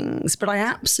friend things, but I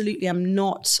absolutely am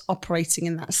not operating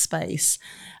in that space.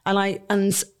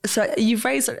 And so you've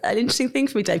raised an interesting thing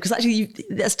for me, Dave, because actually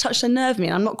that's touched a nerve in me,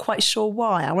 and I'm not quite sure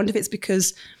why. I wonder if it's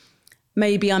because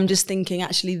maybe I'm just thinking,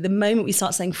 actually, the moment we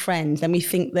start saying friend, then we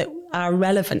think that our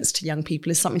relevance to young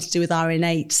people is something to do with our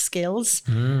innate skills.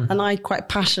 And I quite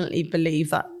passionately believe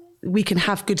that we can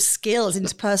have good skills,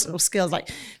 interpersonal skills. Like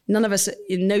none of us,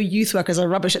 no youth workers are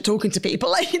rubbish at talking to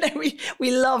people.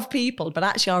 We love people, but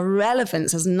actually our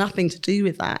relevance has nothing to do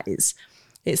with that. It's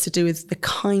to do with the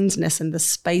kindness and the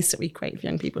space that we create for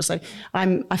young people. So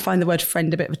I find the word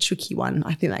friend a bit of a tricky one.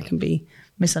 I think that can be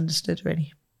misunderstood,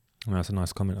 really. Well, that's a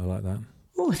nice comment. I like that.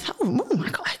 Oh, I got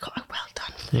well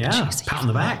done. Yeah, pat on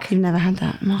the back. You've never had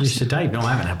that, Martin. You said Dave. No,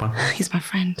 I haven't had one. He's my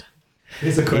friend.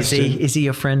 Here's a question. Is he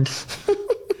your friend?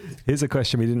 Here's a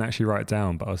question we didn't actually write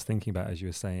down, but I was thinking about as you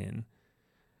were saying.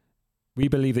 We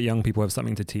believe that young people have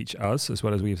something to teach us as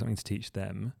well as we have something to teach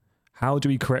them. How do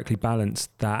we correctly balance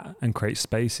that and create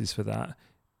spaces for that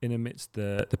in amidst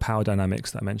the power dynamics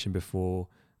that I mentioned before,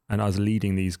 and us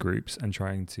leading these groups and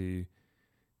trying to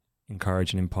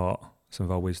encourage and impart some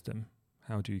of our wisdom?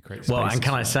 How do you create spaces? Well, and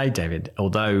can I say, David,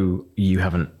 although you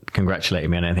haven't congratulated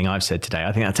me on anything I've said today,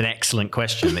 I think that's an excellent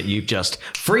question that you've just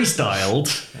freestyled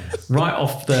right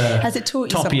off the Has it taught you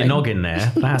top something? of your noggin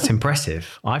there. That's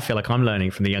impressive. I feel like I'm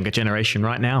learning from the younger generation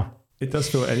right now. It does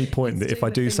feel at any point that if I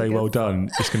do say well done,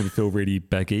 it's going to feel really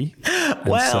beggy.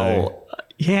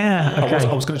 Yeah. Okay.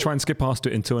 I was going to try and skip past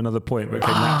it into another point, but it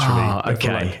came naturally.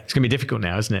 Okay. It's going to be difficult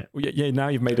now, isn't it? Well, yeah, now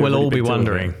you've made it. We'll all be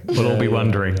wondering. We'll all be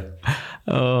wondering.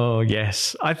 Oh,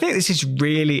 yes. I think this is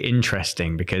really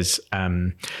interesting because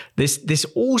this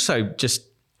also just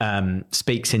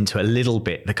speaks into a little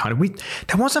bit the kind of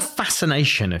there was a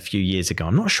fascination a few years ago.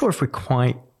 I'm not sure if we're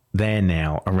quite there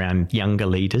now around younger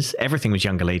leaders. Everything was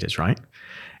younger leaders, right?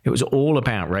 It was all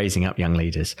about raising up young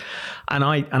leaders. And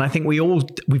I think we've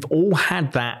all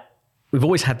had that. We've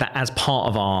always had that as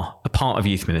part of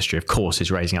youth ministry, of course,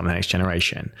 is raising up the next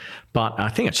generation. But I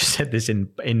think I just said this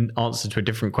in answer to a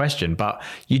different question, but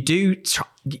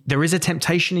there is a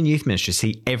temptation in youth ministry to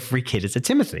see every kid as a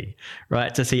Timothy,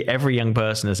 right? To see every young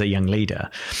person as a young leader.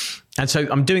 And so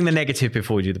I'm doing the negative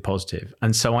before we do the positive.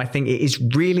 And so I think it is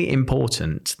really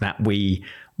important that we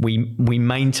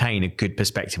maintain a good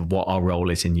perspective of what our role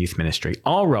is in youth ministry.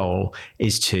 Our role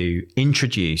is to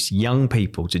introduce young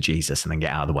people to Jesus and then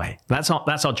get out of the way. That's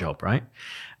our job, right?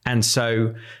 And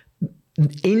so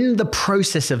in the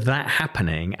process of that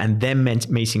happening and them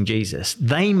meeting Jesus,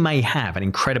 they may have an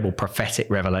incredible prophetic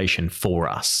revelation for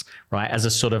us, right? As a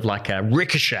sort of like a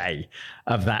ricochet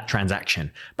of that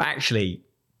transaction. But actually,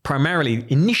 primarily,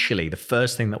 initially, the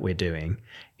first thing that we're doing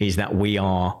is that we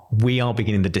are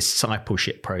beginning the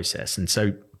discipleship process. And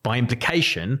so by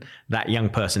implication, that young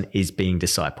person is being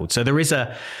discipled. So there is I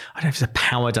don't know if it's a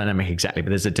power dynamic exactly, but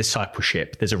there's a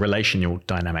discipleship, there's a relational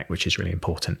dynamic, which is really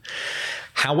important.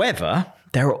 However,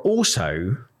 there are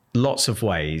also lots of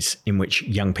ways in which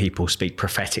young people speak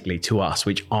prophetically to us,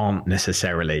 which aren't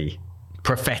necessarily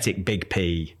prophetic, big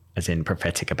P, as in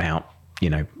prophetic about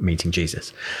meeting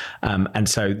Jesus. And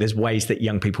so there's ways that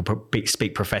young people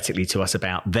speak prophetically to us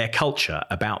about their culture,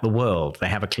 about the world. They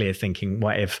have a clear thinking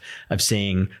way of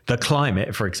seeing the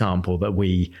climate, for example, that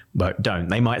we don't.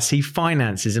 They might see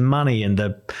finances and money and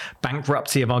the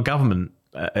bankruptcy of our government.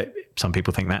 Some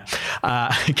people think that.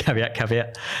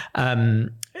 Caveat.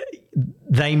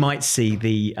 They might see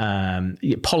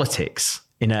the politics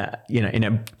in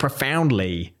a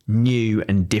profoundly new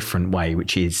and different way,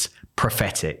 which is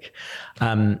prophetic.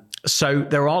 So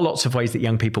there are lots of ways that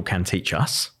young people can teach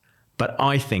us, but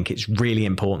I think it's really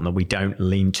important that we don't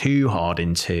lean too hard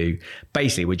into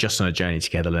basically we're just on a journey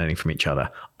together learning from each other.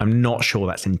 I'm not sure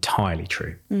that's entirely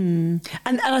true. And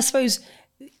I suppose,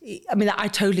 I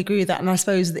totally agree with that. And I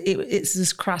suppose it's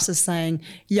as crass as saying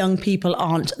young people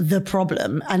aren't the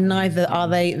problem and neither are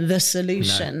they the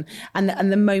solution. No.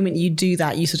 And the moment you do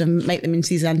that, you sort of make them into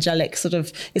these angelic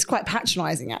it's quite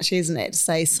patronizing actually, isn't it? To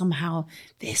say somehow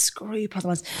this group are the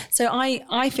ones. So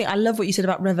I think I love what you said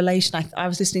about revelation. I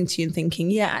was listening to you and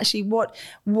thinking, actually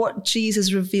what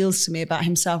Jesus reveals to me about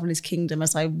himself and his kingdom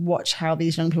as I watch how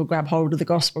these young people grab hold of the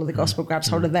gospel or the gospel grabs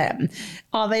hold of them.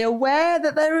 Are they aware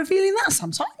that they're revealing that?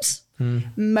 Sometimes.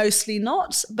 Mostly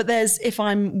not, but if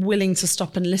I'm willing to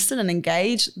stop and listen and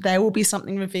engage, there will be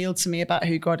something revealed to me about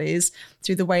who God is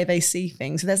through the way they see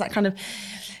things. So there's that kind of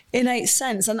innate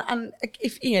sense. And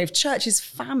if church is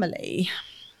family,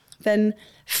 then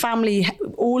family,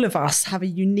 all of us have a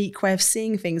unique way of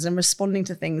seeing things and responding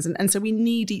to things. And so we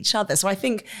need each other. So I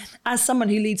think as someone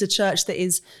who leads a church that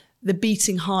is the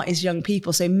beating heart is young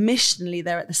people. So missionally,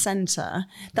 they're at the center.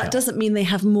 That doesn't mean they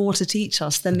have more to teach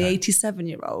us than the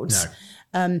 87-year-olds. No.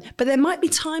 But there might be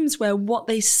times where what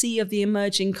they see of the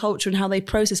emerging culture and how they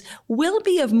process will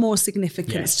be of more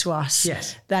significance to us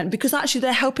then, because actually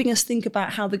they're helping us think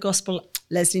about how the gospel,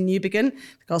 Leslie Newbigin,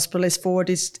 the gospel is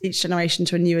forwarded each generation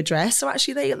to a new address. So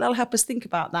actually they'll help us think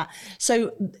about that.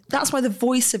 So that's why the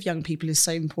voice of young people is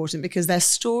so important, because their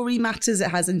story matters.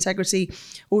 It has integrity.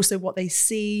 Also what they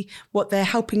see, what they're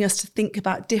helping us to think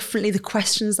about differently, the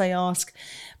questions they ask.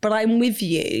 But I'm with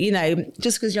you,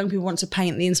 just because young people want to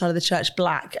paint the inside of the church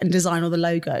black and design all the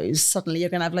logos, suddenly you're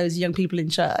going to have loads of young people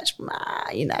in church.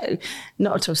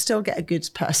 Not at all. Still get a good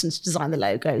person to design the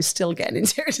logos, still get an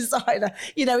interior designer.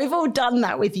 We've all done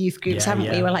that with youth groups,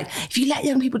 haven't we? We're like, if you let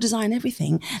young people design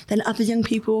everything, then other young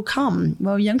people will come.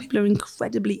 Well, young people are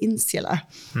incredibly insular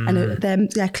and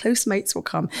their close mates will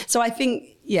come. So I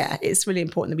think, it's really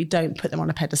important that we don't put them on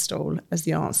a pedestal as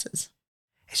the answers.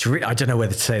 I don't know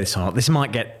whether to say this or not. This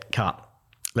might get cut.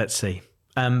 Let's see.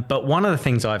 But one of the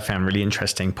things I've found really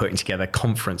interesting putting together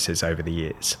conferences over the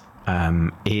years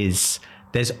is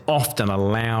there's often a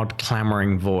loud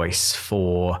clamoring voice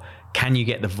for, can you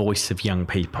get the voice of young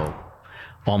people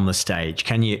on the stage?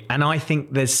 Can you? And I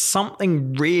think there's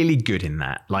something really good in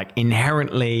that. Like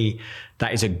inherently,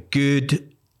 that is a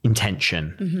good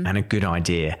intention and a good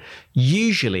idea.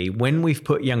 Usually when we've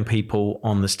put young people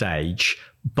on the stage,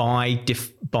 by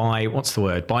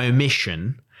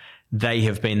omission, they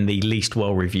have been the least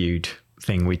well-reviewed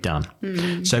thing we've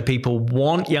done. So people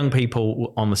want young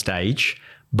people on the stage,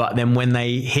 but then when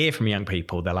they hear from young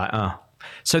people, they're like, oh.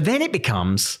 So then it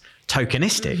becomes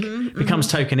tokenistic. It becomes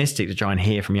tokenistic to try and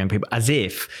hear from young people, as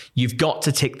if you've got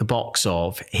to tick the box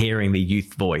of hearing the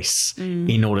youth voice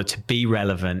in order to be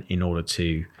relevant, in order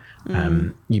to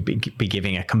you be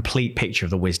giving a complete picture of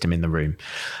the wisdom in the room.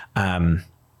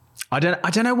 I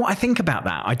don't know what I think about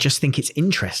that. I just think it's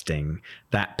interesting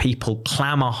that people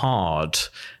clamour hard,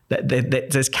 that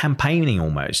there's campaigning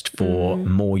almost for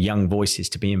more young voices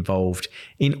to be involved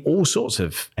in all sorts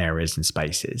of areas and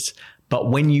spaces. But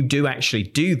when you do actually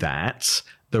do that,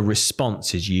 the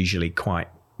response is usually quite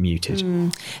muted.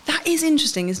 That is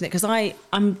interesting, isn't it? Because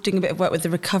I'm doing a bit of work with the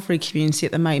recovery community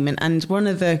at the moment, and one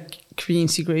of the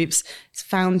community groups is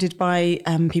founded by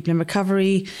people in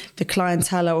recovery, the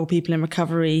clientele are all people in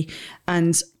recovery,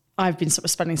 and I've been sort of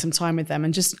spending some time with them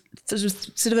and just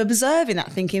sort of observing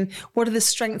that, thinking, what are the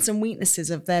strengths and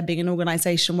weaknesses of there being an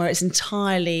organisation where it's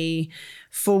entirely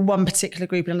for one particular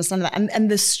group, and understand that. And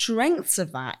the strengths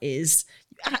of that is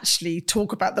actually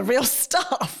talk about the real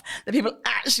stuff that people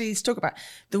actually talk about.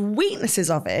 The weaknesses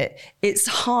of it, it's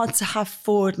hard to have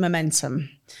forward momentum,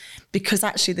 because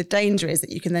actually the danger is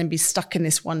that you can then be stuck in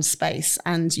this one space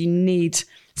and you need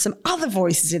some other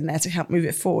voices in there to help move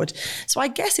it forward. So I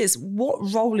guess it's, what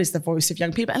role is the voice of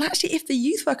young people? And actually, if the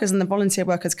youth workers and the volunteer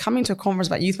workers coming to a conference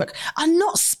about youth work are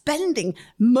not spending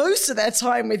most of their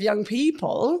time with young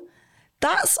people,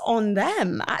 that's on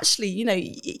them. Actually, you know,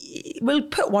 we'll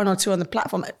put one or two on the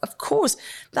platform. Of course,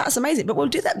 that's amazing. But we'll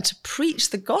do that to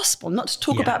preach the gospel, not to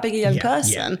talk about being a young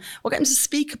person. We'll get them to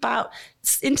speak about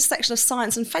intersection of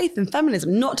science and faith and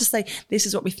feminism, not to say this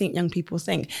is what we think young people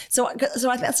think. So I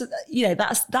think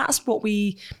that's what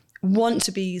we want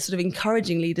to be sort of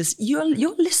encouraging leaders. You're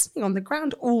listening on the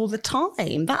ground all the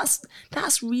time.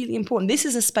 That's really important. This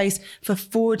is a space for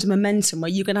forward momentum where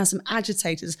you're going to have some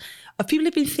agitators of people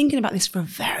who've been thinking about this for a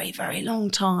very, very long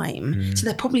time. So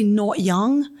they're probably not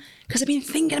young because they've been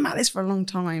thinking about this for a long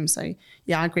time. So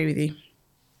yeah, I agree with you.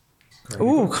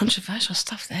 Oh, controversial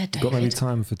stuff there, David. Got maybe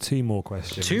time for 2 more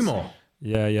questions. 2 more?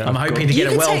 Yeah. I'm hoping to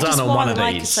get a well done on one of these.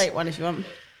 I can take one if you want.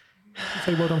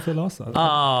 Say well done for the last time.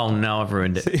 Oh no, I've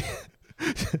ruined it.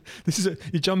 This is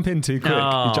you jump in too quick.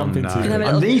 Oh, you jump in too quick.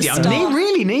 I'm needy. I'm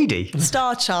really needy.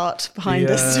 Star chart behind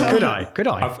us. Good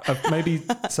eye. I've maybe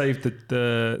saved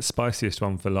the spiciest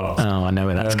one for last. Oh, I know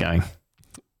where that's going.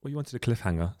 Well, you wanted a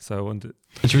cliffhanger, so I wanted.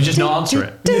 Should we just not answer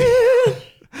it?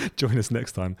 Join us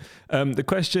next time. The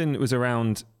question was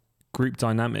around group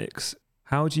dynamics.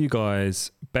 How do you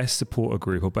guys best support a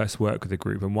group or best work with a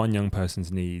group when one young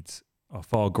person's needs are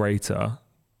far greater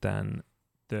than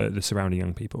the surrounding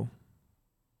young people?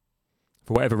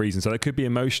 For whatever reason. So there could be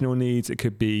emotional needs. It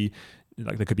could be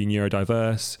like they could be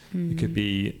neurodiverse. It could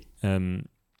be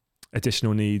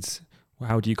additional needs.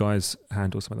 How do you guys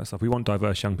handle some of that stuff? We want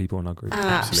diverse young people in our group.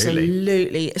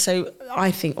 Absolutely. So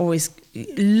I think always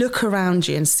look around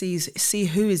you and see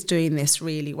who is doing this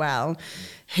really well.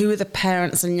 Who are the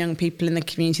parents and young people in the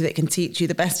community that can teach you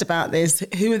the best about this?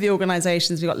 Who are the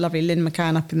organisations? We've got lovely Lynn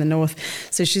McCann up in the north.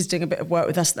 So she's doing a bit of work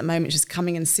with us at the moment, just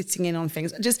coming and sitting in on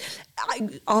things. Just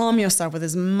arm yourself with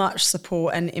as much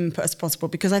support and input as possible,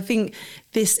 because I think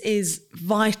this is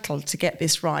vital to get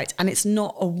this right. And it's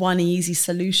not a one easy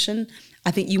solution. I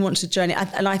think you want to journey.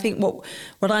 And I think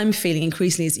what I'm feeling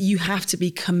increasingly is you have to be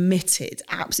committed,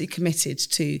 absolutely committed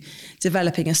to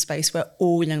developing a space where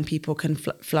all young people can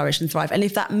flourish and thrive. And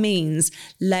if that means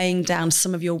laying down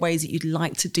some of your ways that you'd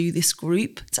like to do this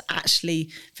group to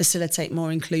actually facilitate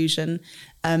more inclusion,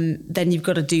 then you've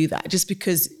got to do that. Just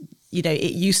because, you know,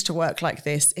 it used to work like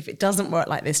this. If it doesn't work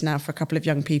like this now for a couple of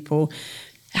young people,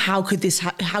 how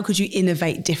could you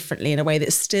innovate differently in a way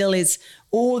that still is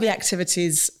all the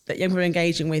activities that young people are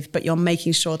engaging with, but you're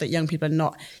making sure that young people are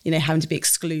not, you know, having to be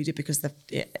excluded because of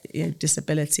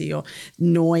disability or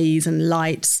noise and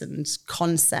lights and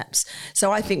concepts.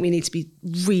 So I think we need to be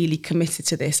really committed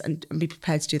to this and be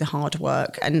prepared to do the hard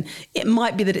work. And it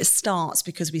might be that it starts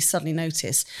because we suddenly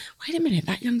notice, wait a minute,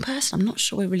 that young person, I'm not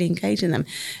sure we're really engaging them.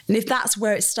 And if that's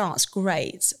where it starts,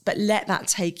 great. But let that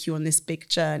take you on this big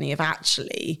journey of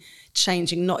actually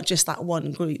changing not just that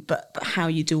one group, but how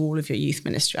you do all of your youth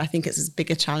ministry. I think it's as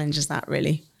big a challenge as that,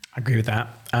 really. I agree with that.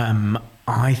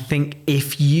 I think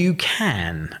if you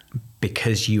can,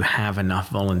 because you have enough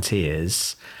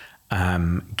volunteers,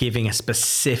 giving a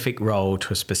specific role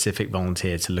to a specific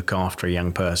volunteer to look after a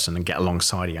young person and get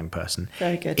alongside a young person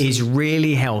is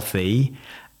really healthy,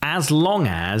 as long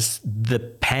as the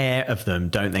pair of them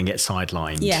don't then get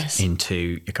sidelined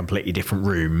into a completely different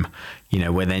room, you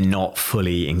know, where they're not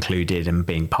fully included and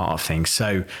being part of things.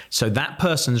 So that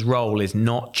person's role is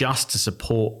not just to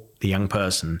support the young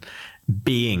person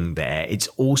being there, it's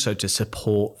also to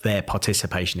support their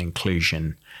participation,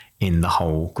 inclusion in the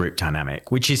whole group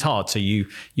dynamic, which is hard. So you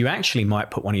actually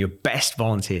might put one of your best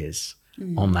volunteers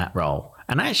on that role.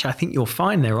 And actually, I think you'll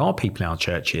find there are people in our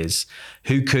churches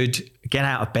who could get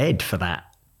out of bed for that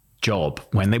job,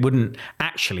 when they wouldn't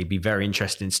actually be very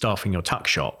interested in staffing your tuck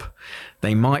shop,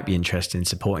 they might be interested in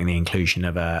supporting the inclusion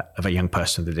of a young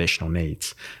person with additional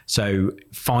needs. So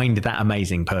find that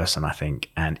amazing person, I think.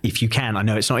 And if you can, I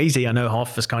know it's not easy. I know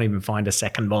half of us can't even find a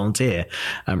second volunteer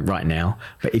right now.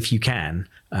 But if you can,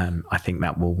 I think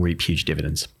that will reap huge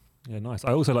dividends. Yeah, nice.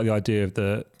 I also like the idea of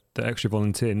the extra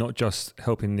volunteer, not just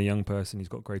helping the young person who's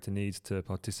got greater needs to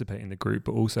participate in the group,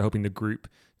 but also helping the group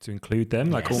to include them,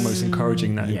 like almost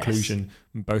encouraging that inclusion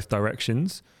in both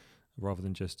directions rather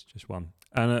than just one.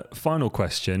 And a final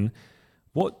question,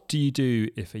 what do you do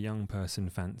if a young person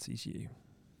fancies you?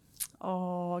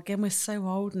 Oh, again, we're so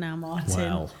old now,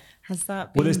 Martin. Wow. Has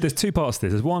that been... Well, there's two parts to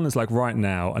this. There's one that's like right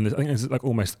now, and I think there's like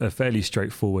almost a fairly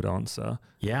straightforward answer.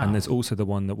 Yeah. And there's also the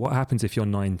one that what happens if you're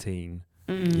 19,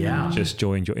 just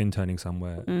joined, you're interning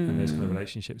somewhere, and those kind of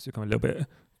relationships become a little bit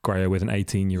grayer with an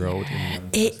 18-year-old.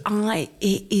 It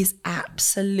is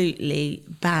absolutely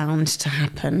bound to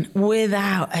happen,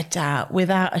 without a doubt,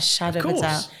 without a shadow of a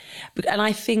doubt. And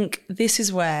I think this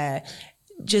is where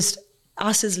just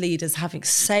us as leaders having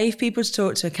safe people to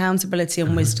talk to, accountability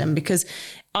and wisdom, because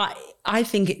I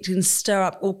think it can stir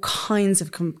up all kinds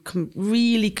of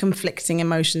really conflicting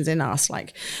emotions in us.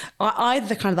 Like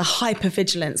either kind of the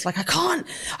hypervigilance, like I can't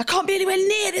be anywhere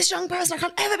near this young person. I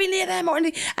can't ever be near them,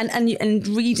 and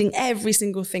reading every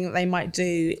single thing that they might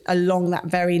do along that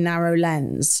very narrow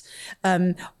lens,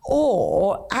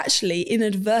 or actually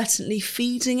inadvertently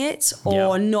feeding it,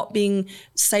 or not being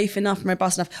safe enough and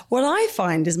robust enough. What I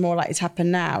find is more likely to happen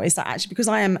now is that actually, because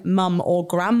I am mum or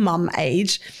grandmum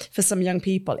age for some young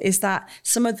people, is that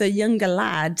some of the younger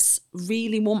lads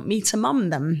really want me to mum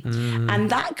them. And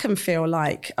that can feel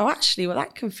like,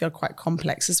 that can feel quite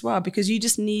complex as well, because you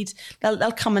just need,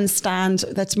 they'll come and stand,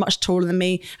 they're much taller than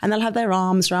me, and they'll have their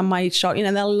arms around my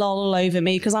shoulder, they'll loll over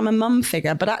me because I'm a mum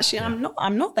figure, but actually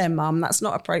I'm not their mum. That's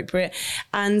not appropriate.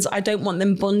 And I don't want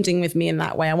them bonding with me in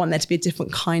that way. I want there to be a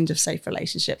different kind of safe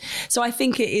relationship. So I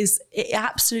think it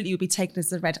absolutely will be taken as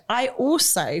the read. I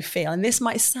also feel, and this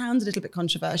might sound a little bit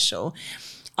controversial,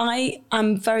 I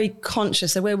am very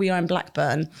conscious of where we are in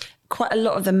Blackburn. Quite a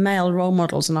lot of the male role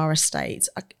models in our estate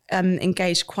are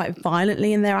engaged quite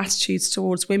violently in their attitudes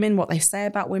towards women, what they say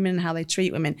about women and how they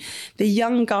treat women. The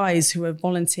young guys who are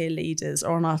volunteer leaders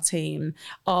or on our team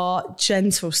are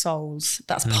gentle souls.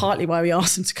 That's partly why we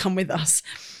asked them to come with us.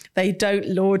 They don't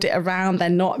lord it around. They're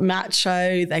not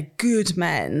macho. They're good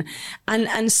men.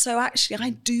 And so actually, I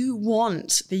do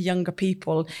want the younger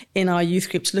people in our youth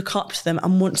group to look up to them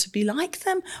and want to be like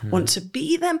them, want to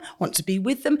be them, want to be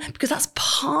with them, because that's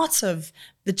part of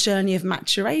the journey of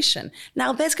maturation.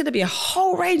 Now, there's going to be a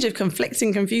whole range of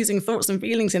conflicting, confusing thoughts and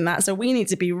feelings in that. So we need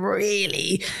to be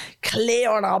really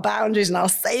clear on our boundaries and our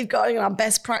safeguarding and our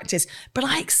best practice. But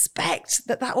I expect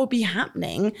that will be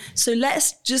happening. So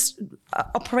let's just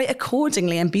operate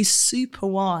accordingly and be super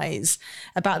wise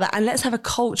about that. And let's have a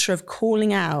culture of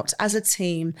calling out as a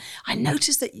team. I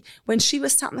noticed that when she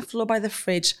was sat on the floor by the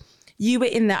fridge, you were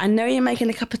in there. I know you're making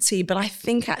a cup of tea, but I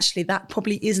think actually that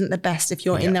probably isn't the best if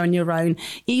you're in there on your own.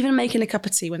 Even making a cup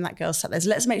of tea when that girl sat there. So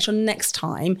let's make sure next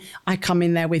time I come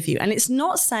in there with you. And it's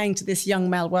not saying to this young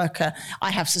male worker,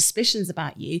 I have suspicions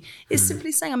about you. It's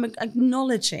simply saying I'm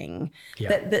acknowledging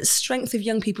that strength of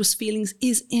young people's feelings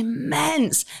is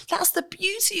immense. That's the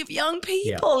beauty of young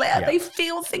people. They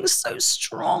feel things so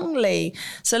strongly.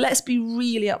 So let's be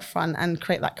really upfront and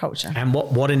create that culture. And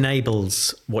what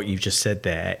enables what you've just said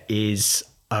there is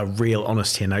a real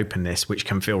honesty and openness, which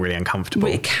can feel really uncomfortable.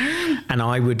 It can. And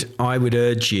I would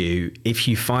urge you, if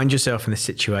you find yourself in this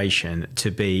situation,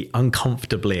 to be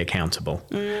uncomfortably accountable.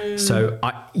 So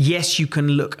yes, you can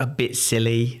look a bit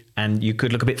silly and you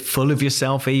could look a bit full of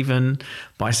yourself even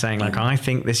by saying like, I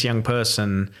think this young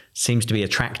person seems to be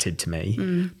attracted to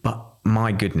me, but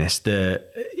my goodness,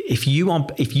 if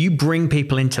you bring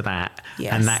people into that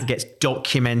and that gets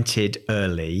documented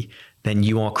early, then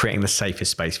you are creating the safest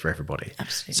space for everybody.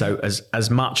 Absolutely. So as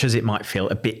much as it might feel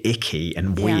a bit icky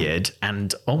and weird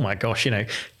and, oh my gosh,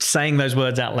 saying those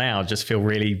words out loud just feel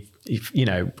really,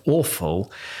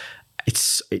 awful.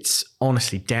 It's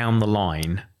honestly down the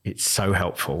line, it's so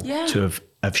helpful to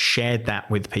have shared that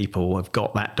with people, have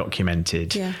got that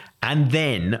documented, and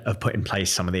then have put in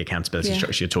place some of the accountability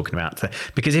structure you're talking about.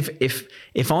 Because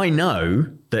if I know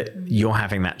that you're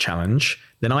having that challenge,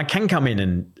 then I can come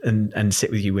in and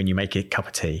sit with you when you make a cup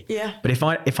of tea. Yeah. But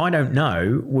if I don't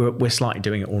know, we're slightly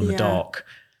doing it all in the dark.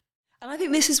 And I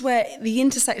think this is where the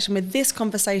intersection with this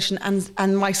conversation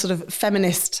and my sort of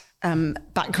feminist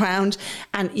background,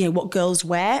 and what girls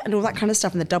wear and all that kind of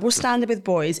stuff, and the double standard with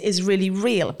boys is really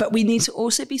real. But we need to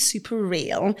also be super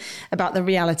real about the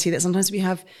reality that sometimes we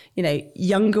have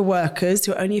younger workers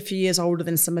who are only a few years older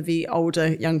than some of the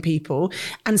older young people,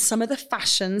 and some of the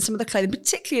fashion, some of the clothing,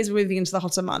 particularly as we're moving into the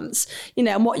hotter months,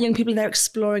 and what young people, they're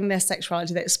exploring their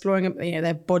sexuality, they're exploring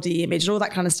their body image and all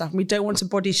that kind of stuff, and we don't want to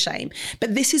body shame,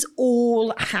 but this is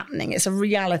all happening. It's a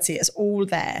reality. It's all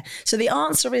there. So the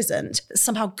answer isn't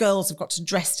somehow girls have got to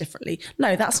dress differently.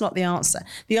 No, that's not the answer.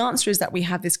 The answer is that we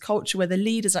have this culture where the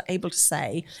leaders are able to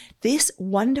say, this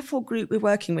wonderful group we're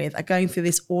working with are going through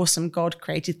this awesome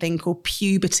God-created thing called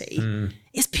puberty.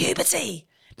 It's puberty.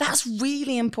 That's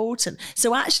really important.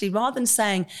 So actually, rather than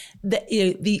saying that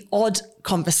the odd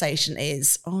conversation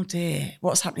is, oh dear,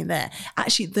 what's happening there?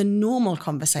 Actually, the normal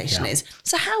conversation is,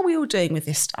 so how are we all doing with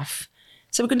this stuff?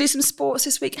 So we're going to do some sports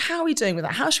this week. How are we doing with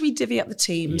that? How should we divvy up the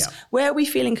teams? Yeah. Where are we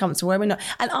feeling comfortable? Where are we not?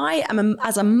 And I am,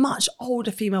 as a much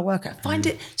older female worker, I find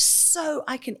it so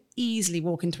I can easily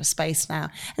walk into a space now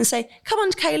and say, come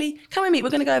on, Kaylee, come and meet. We're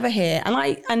going to go over here.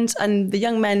 And and the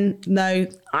young men know,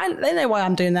 they know why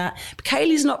I'm doing that. But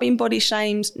Kaylee's not being body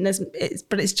shamed,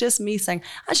 but it's just me saying,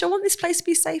 actually, I want this place to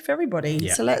be safe for everybody.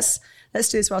 Yeah. So let's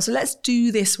do this well. So let's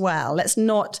do this well. Let's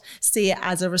not see it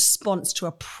as a response to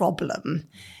a problem.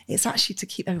 It's actually to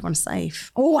keep everyone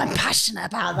safe. Oh, I'm passionate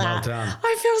about that. Well done.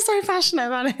 I feel so passionate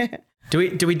about it.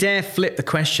 Do we dare flip the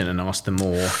question and ask the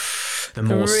more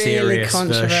really serious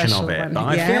version of it? But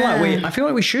I feel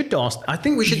like we should ask. I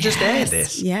think we should just air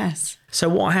this. Yes. So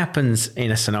what happens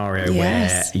in a scenario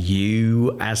where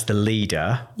you, as the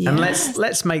leader, and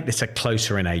let's make this a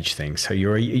closer in age thing. So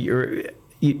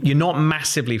you're not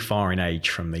massively far in age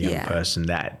from the young person,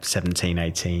 that 17,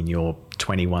 18, you're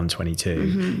 21, 22.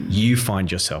 Mm-hmm. You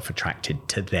find yourself attracted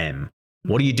to them.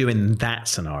 What do you do in that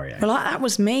scenario? Well, that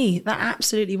was me. That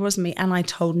absolutely was me. And I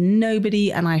told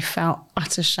nobody, and I felt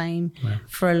utter shame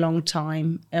for a long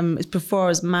time. Before I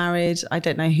was married, I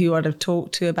don't know who I'd have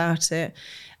talked to about it.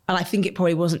 And I think it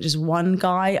probably wasn't just one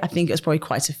guy. I think it was probably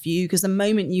quite a few, because the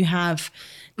moment you have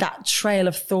that trail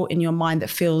of thought in your mind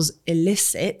that feels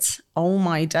illicit, oh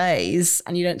my days,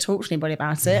 and you don't talk to anybody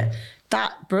about it,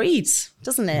 that breeds,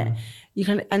 doesn't it? You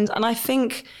can, and I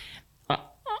think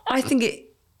it,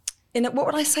 what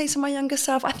would I say to my younger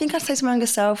self? I think I'd say to my younger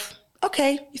self,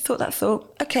 okay, you thought that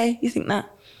thought. Okay, you think that.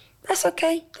 That's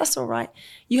okay. That's all right.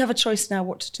 You have a choice now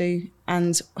what to do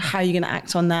and how you're going to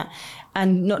act on that,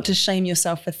 and not to shame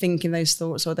yourself for thinking those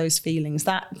thoughts or those feelings.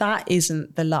 That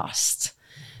isn't the lust.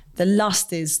 The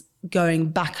lust is going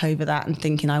back over that and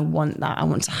thinking, I want that. I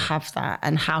want to have that.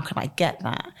 And how can I get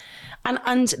that?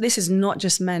 And this is not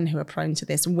just men who are prone to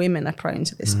this. Women are prone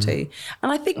to this too.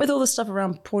 And I think with all the stuff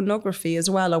around pornography as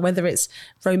well, or whether it's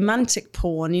romantic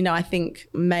porn, I think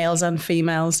males and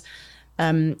females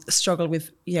struggle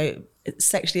with,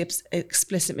 sexually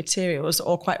explicit materials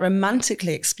or quite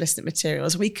romantically explicit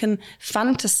materials. We can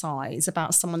fantasize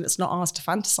about someone that's not asked to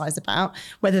fantasize about,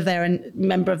 whether they're a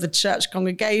member of the church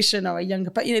congregation or a younger,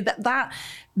 but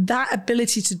that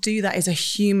ability to do that is a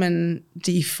human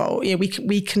default.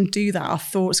 We can do that. Our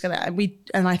thoughts go there.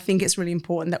 And I think it's really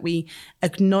important that we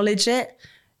acknowledge it,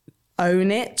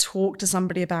 own it, talk to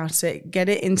somebody about it, get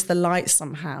it into the light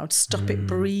somehow, to stop it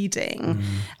breeding,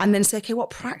 and then say, okay,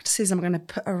 what practices am I going to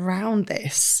put around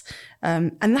this?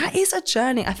 And that is a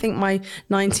journey. I think my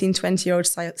 19, 20-year-old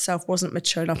self wasn't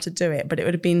mature enough to do it, but it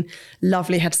would have been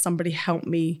lovely had somebody help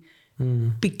me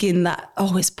begin that.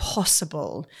 Oh, it's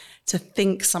possible to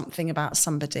think something about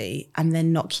somebody and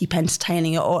then not keep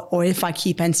entertaining it, or if I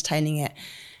keep entertaining it,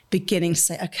 beginning to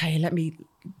say, okay, let me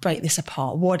break this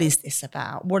apart. What is this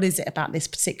about? What is it about this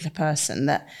particular person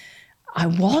that I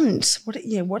want? What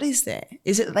is it?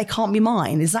 Is it that they can't be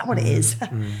mine? Is that what it is?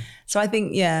 So I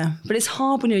think, but it's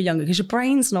hard when you're younger because your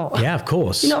brain's not. Yeah, of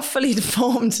course. You're not fully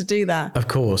formed to do that. Of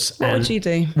course. What would you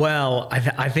do? Well,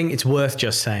 I think it's worth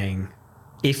just saying,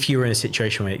 if you're in a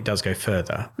situation where it does go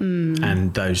further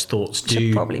and those thoughts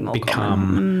do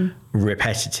become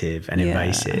repetitive and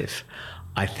invasive,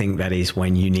 I think that is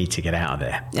when you need to get out of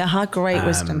there. Yeah, great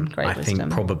wisdom. I think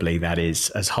probably that is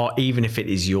as hard, even if it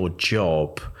is your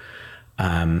job,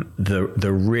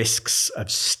 the risks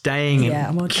of staying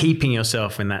and keeping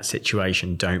yourself in that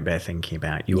situation don't bear thinking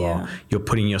about. You're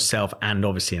putting yourself and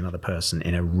obviously another person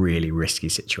in a really risky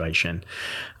situation.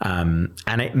 And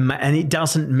it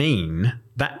doesn't mean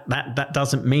that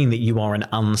doesn't mean that you are an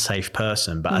unsafe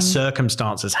person, but a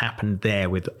circumstance has happened there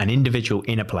with an individual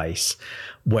in a place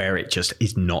where it just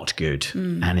is not good.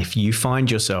 And if you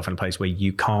find yourself in a place where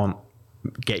you can't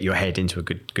get your head into a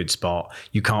good spot,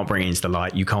 you can't bring it into the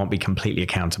light, you can't be completely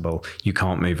accountable, you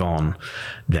can't move on,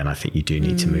 then I think you do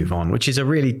need to move on, which is a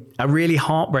really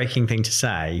heartbreaking thing to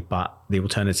say, but the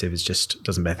alternative is just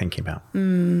doesn't bear thinking about.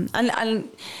 And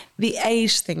the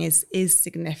age thing is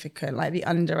significant, like the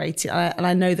under 18, and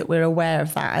I know that we're aware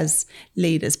of that as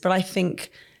leaders, but I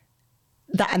think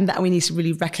that we need to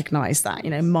really recognise that,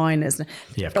 minors.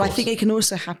 Yeah, of but course. I think it can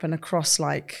also happen across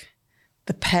like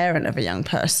the parent of a young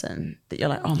person, that you're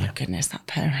like, oh my goodness, that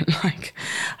parent, like,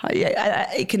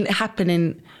 it can happen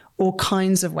in all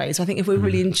kinds of ways. So I think if we're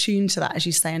really in tune to that, as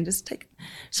you say, and just take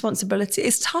responsibility,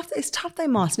 it's tough though,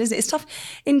 Martin, isn't it? It's tough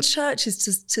in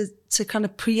churches to kind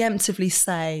of preemptively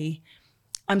say,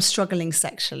 I'm struggling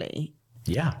sexually.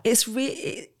 Yeah. It's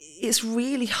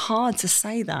really hard to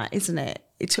say that, isn't it?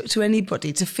 To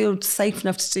anybody, to feel safe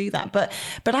enough to do that. But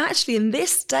actually in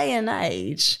this day and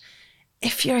age,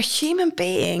 if you're a human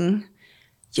being,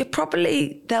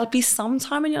 there'll be some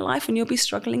time in your life when you'll be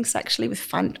struggling sexually with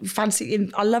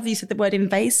fancy. I love you said the word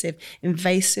invasive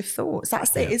thoughts.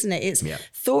 That's it, isn't it? It's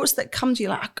thoughts that come to you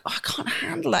like, I can't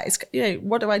handle that. It's,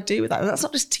 what do I do with that? That's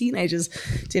not just teenagers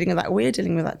dealing with that. We're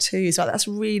dealing with that too. So that's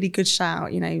a really good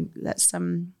shout. Let's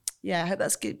I hope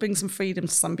brings some freedom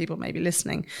to some people maybe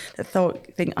listening that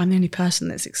think I'm the only person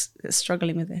that's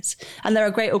struggling with this. And there are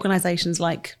great organisations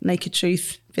like Naked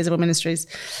Truth, Visible Ministries,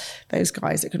 those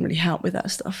guys that can really help with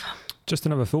that stuff. Just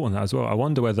another thought on that as well. I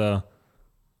wonder whether,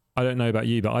 I don't know about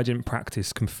you, but I didn't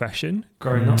practice confession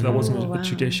growing up. That wasn't a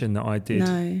tradition that I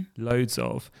did loads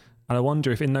of. And I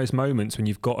wonder if in those moments when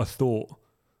you've got a thought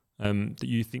that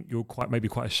you think you're quite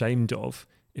ashamed of,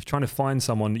 if trying to find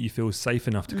someone that you feel safe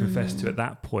enough to confess to at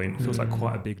that point feels like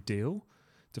quite a big deal,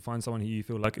 to find someone who you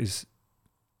feel like is,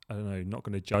 I don't know, not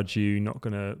going to judge you, not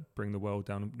going to bring the world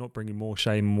down, not bringing more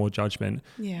shame and more judgment.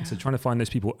 Yeah. So trying to find those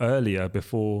people earlier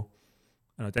before,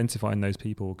 and identifying those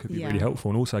people could be really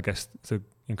helpful. And also, I guess, it's an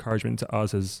encouragement to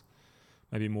us as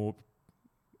maybe more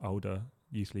older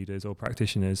youth leaders or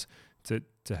practitioners to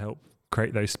help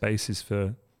create those spaces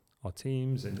for our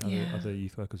teams and other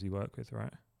youth workers we work with,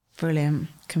 right? Brilliant.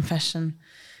 Confession.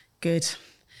 Good.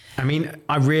 I mean,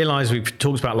 I realise we've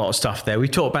talked about a lot of stuff there.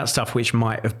 We've talked about stuff which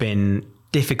might have been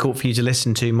difficult for you to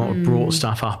listen to, might have brought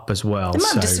stuff up as well. They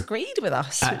might have disagreed with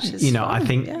us, which is fine. I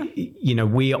think,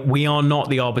 we are not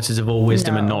the arbiters of all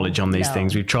wisdom and knowledge on these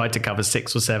things. We've tried to cover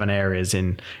 6 or 7 areas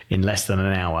in less than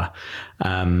an hour.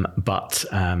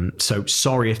 So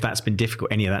sorry if that's been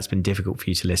difficult, any of that's been difficult for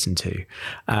you to listen to.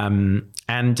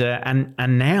 And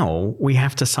now we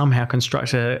have to somehow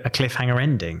construct a cliffhanger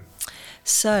ending.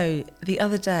 So the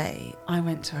other day I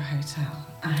went to a hotel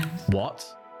and...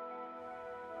 What?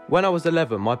 When I was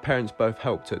 11, my parents both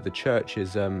helped at the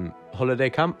church's holiday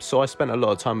camp. So I spent a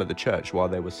lot of time at the church while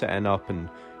they were setting up and,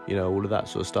 all of that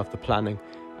sort of stuff, the planning.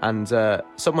 And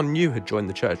someone new had joined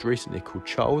the church recently called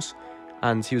Charles.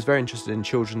 And he was very interested in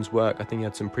children's work. I think he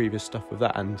had some previous stuff with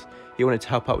that. And he wanted to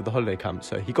help out with the holiday camp.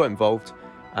 So he got involved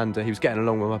and he was getting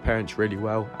along with my parents really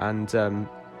well. And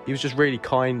he was just really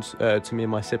kind to me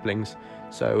and my siblings.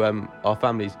 So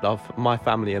my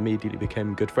family immediately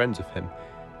became good friends with him.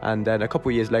 And then a couple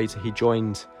of years later, he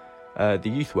joined the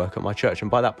youth work at my church. And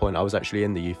by that point, I was actually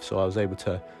in the youth, so I was able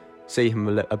to see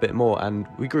him a bit more. And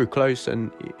we grew close,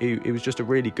 and he was just a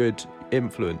really good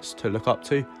influence to look up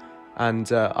to.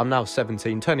 And I'm now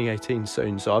 17, turning 18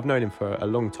 soon, so I've known him for a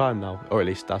long time now, or at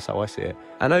least that's how I see it.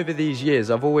 And over these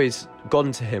years, I've always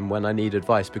gone to him when I need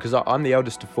advice, because I'm the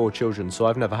eldest of 4 children, so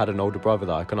I've never had an older brother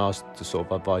that I can ask the sort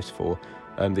of advice for.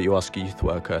 That you ask a youth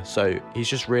worker. So he's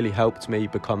just really helped me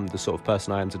become the sort of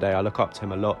person I am today. I look up to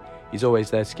him a lot. He's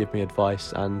always there to give me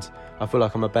advice, and I feel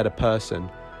like I'm a better person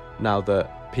now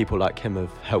that people like him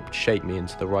have helped shape me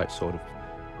into the right sort of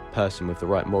person with the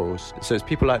right morals. So it's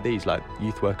people like these, like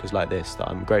youth workers like this, that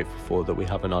I'm grateful for that we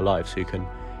have in our lives, who can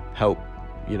help,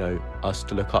 us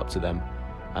to look up to them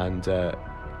and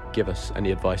give us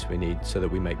any advice we need so that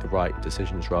we make the right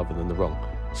decisions rather than the wrong.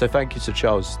 So thank you to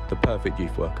Charles, the perfect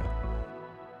youth worker.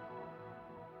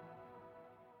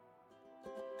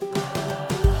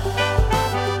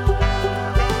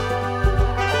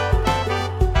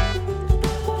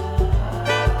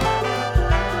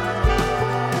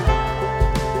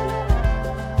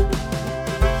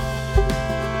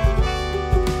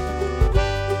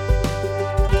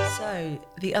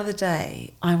 The other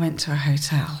day, I went to a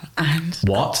hotel and...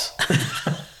 What?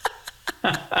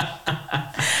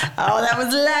 Oh, that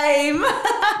was lame.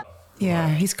 Yeah,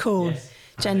 he's cool. Yes.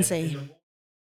 Gen Z.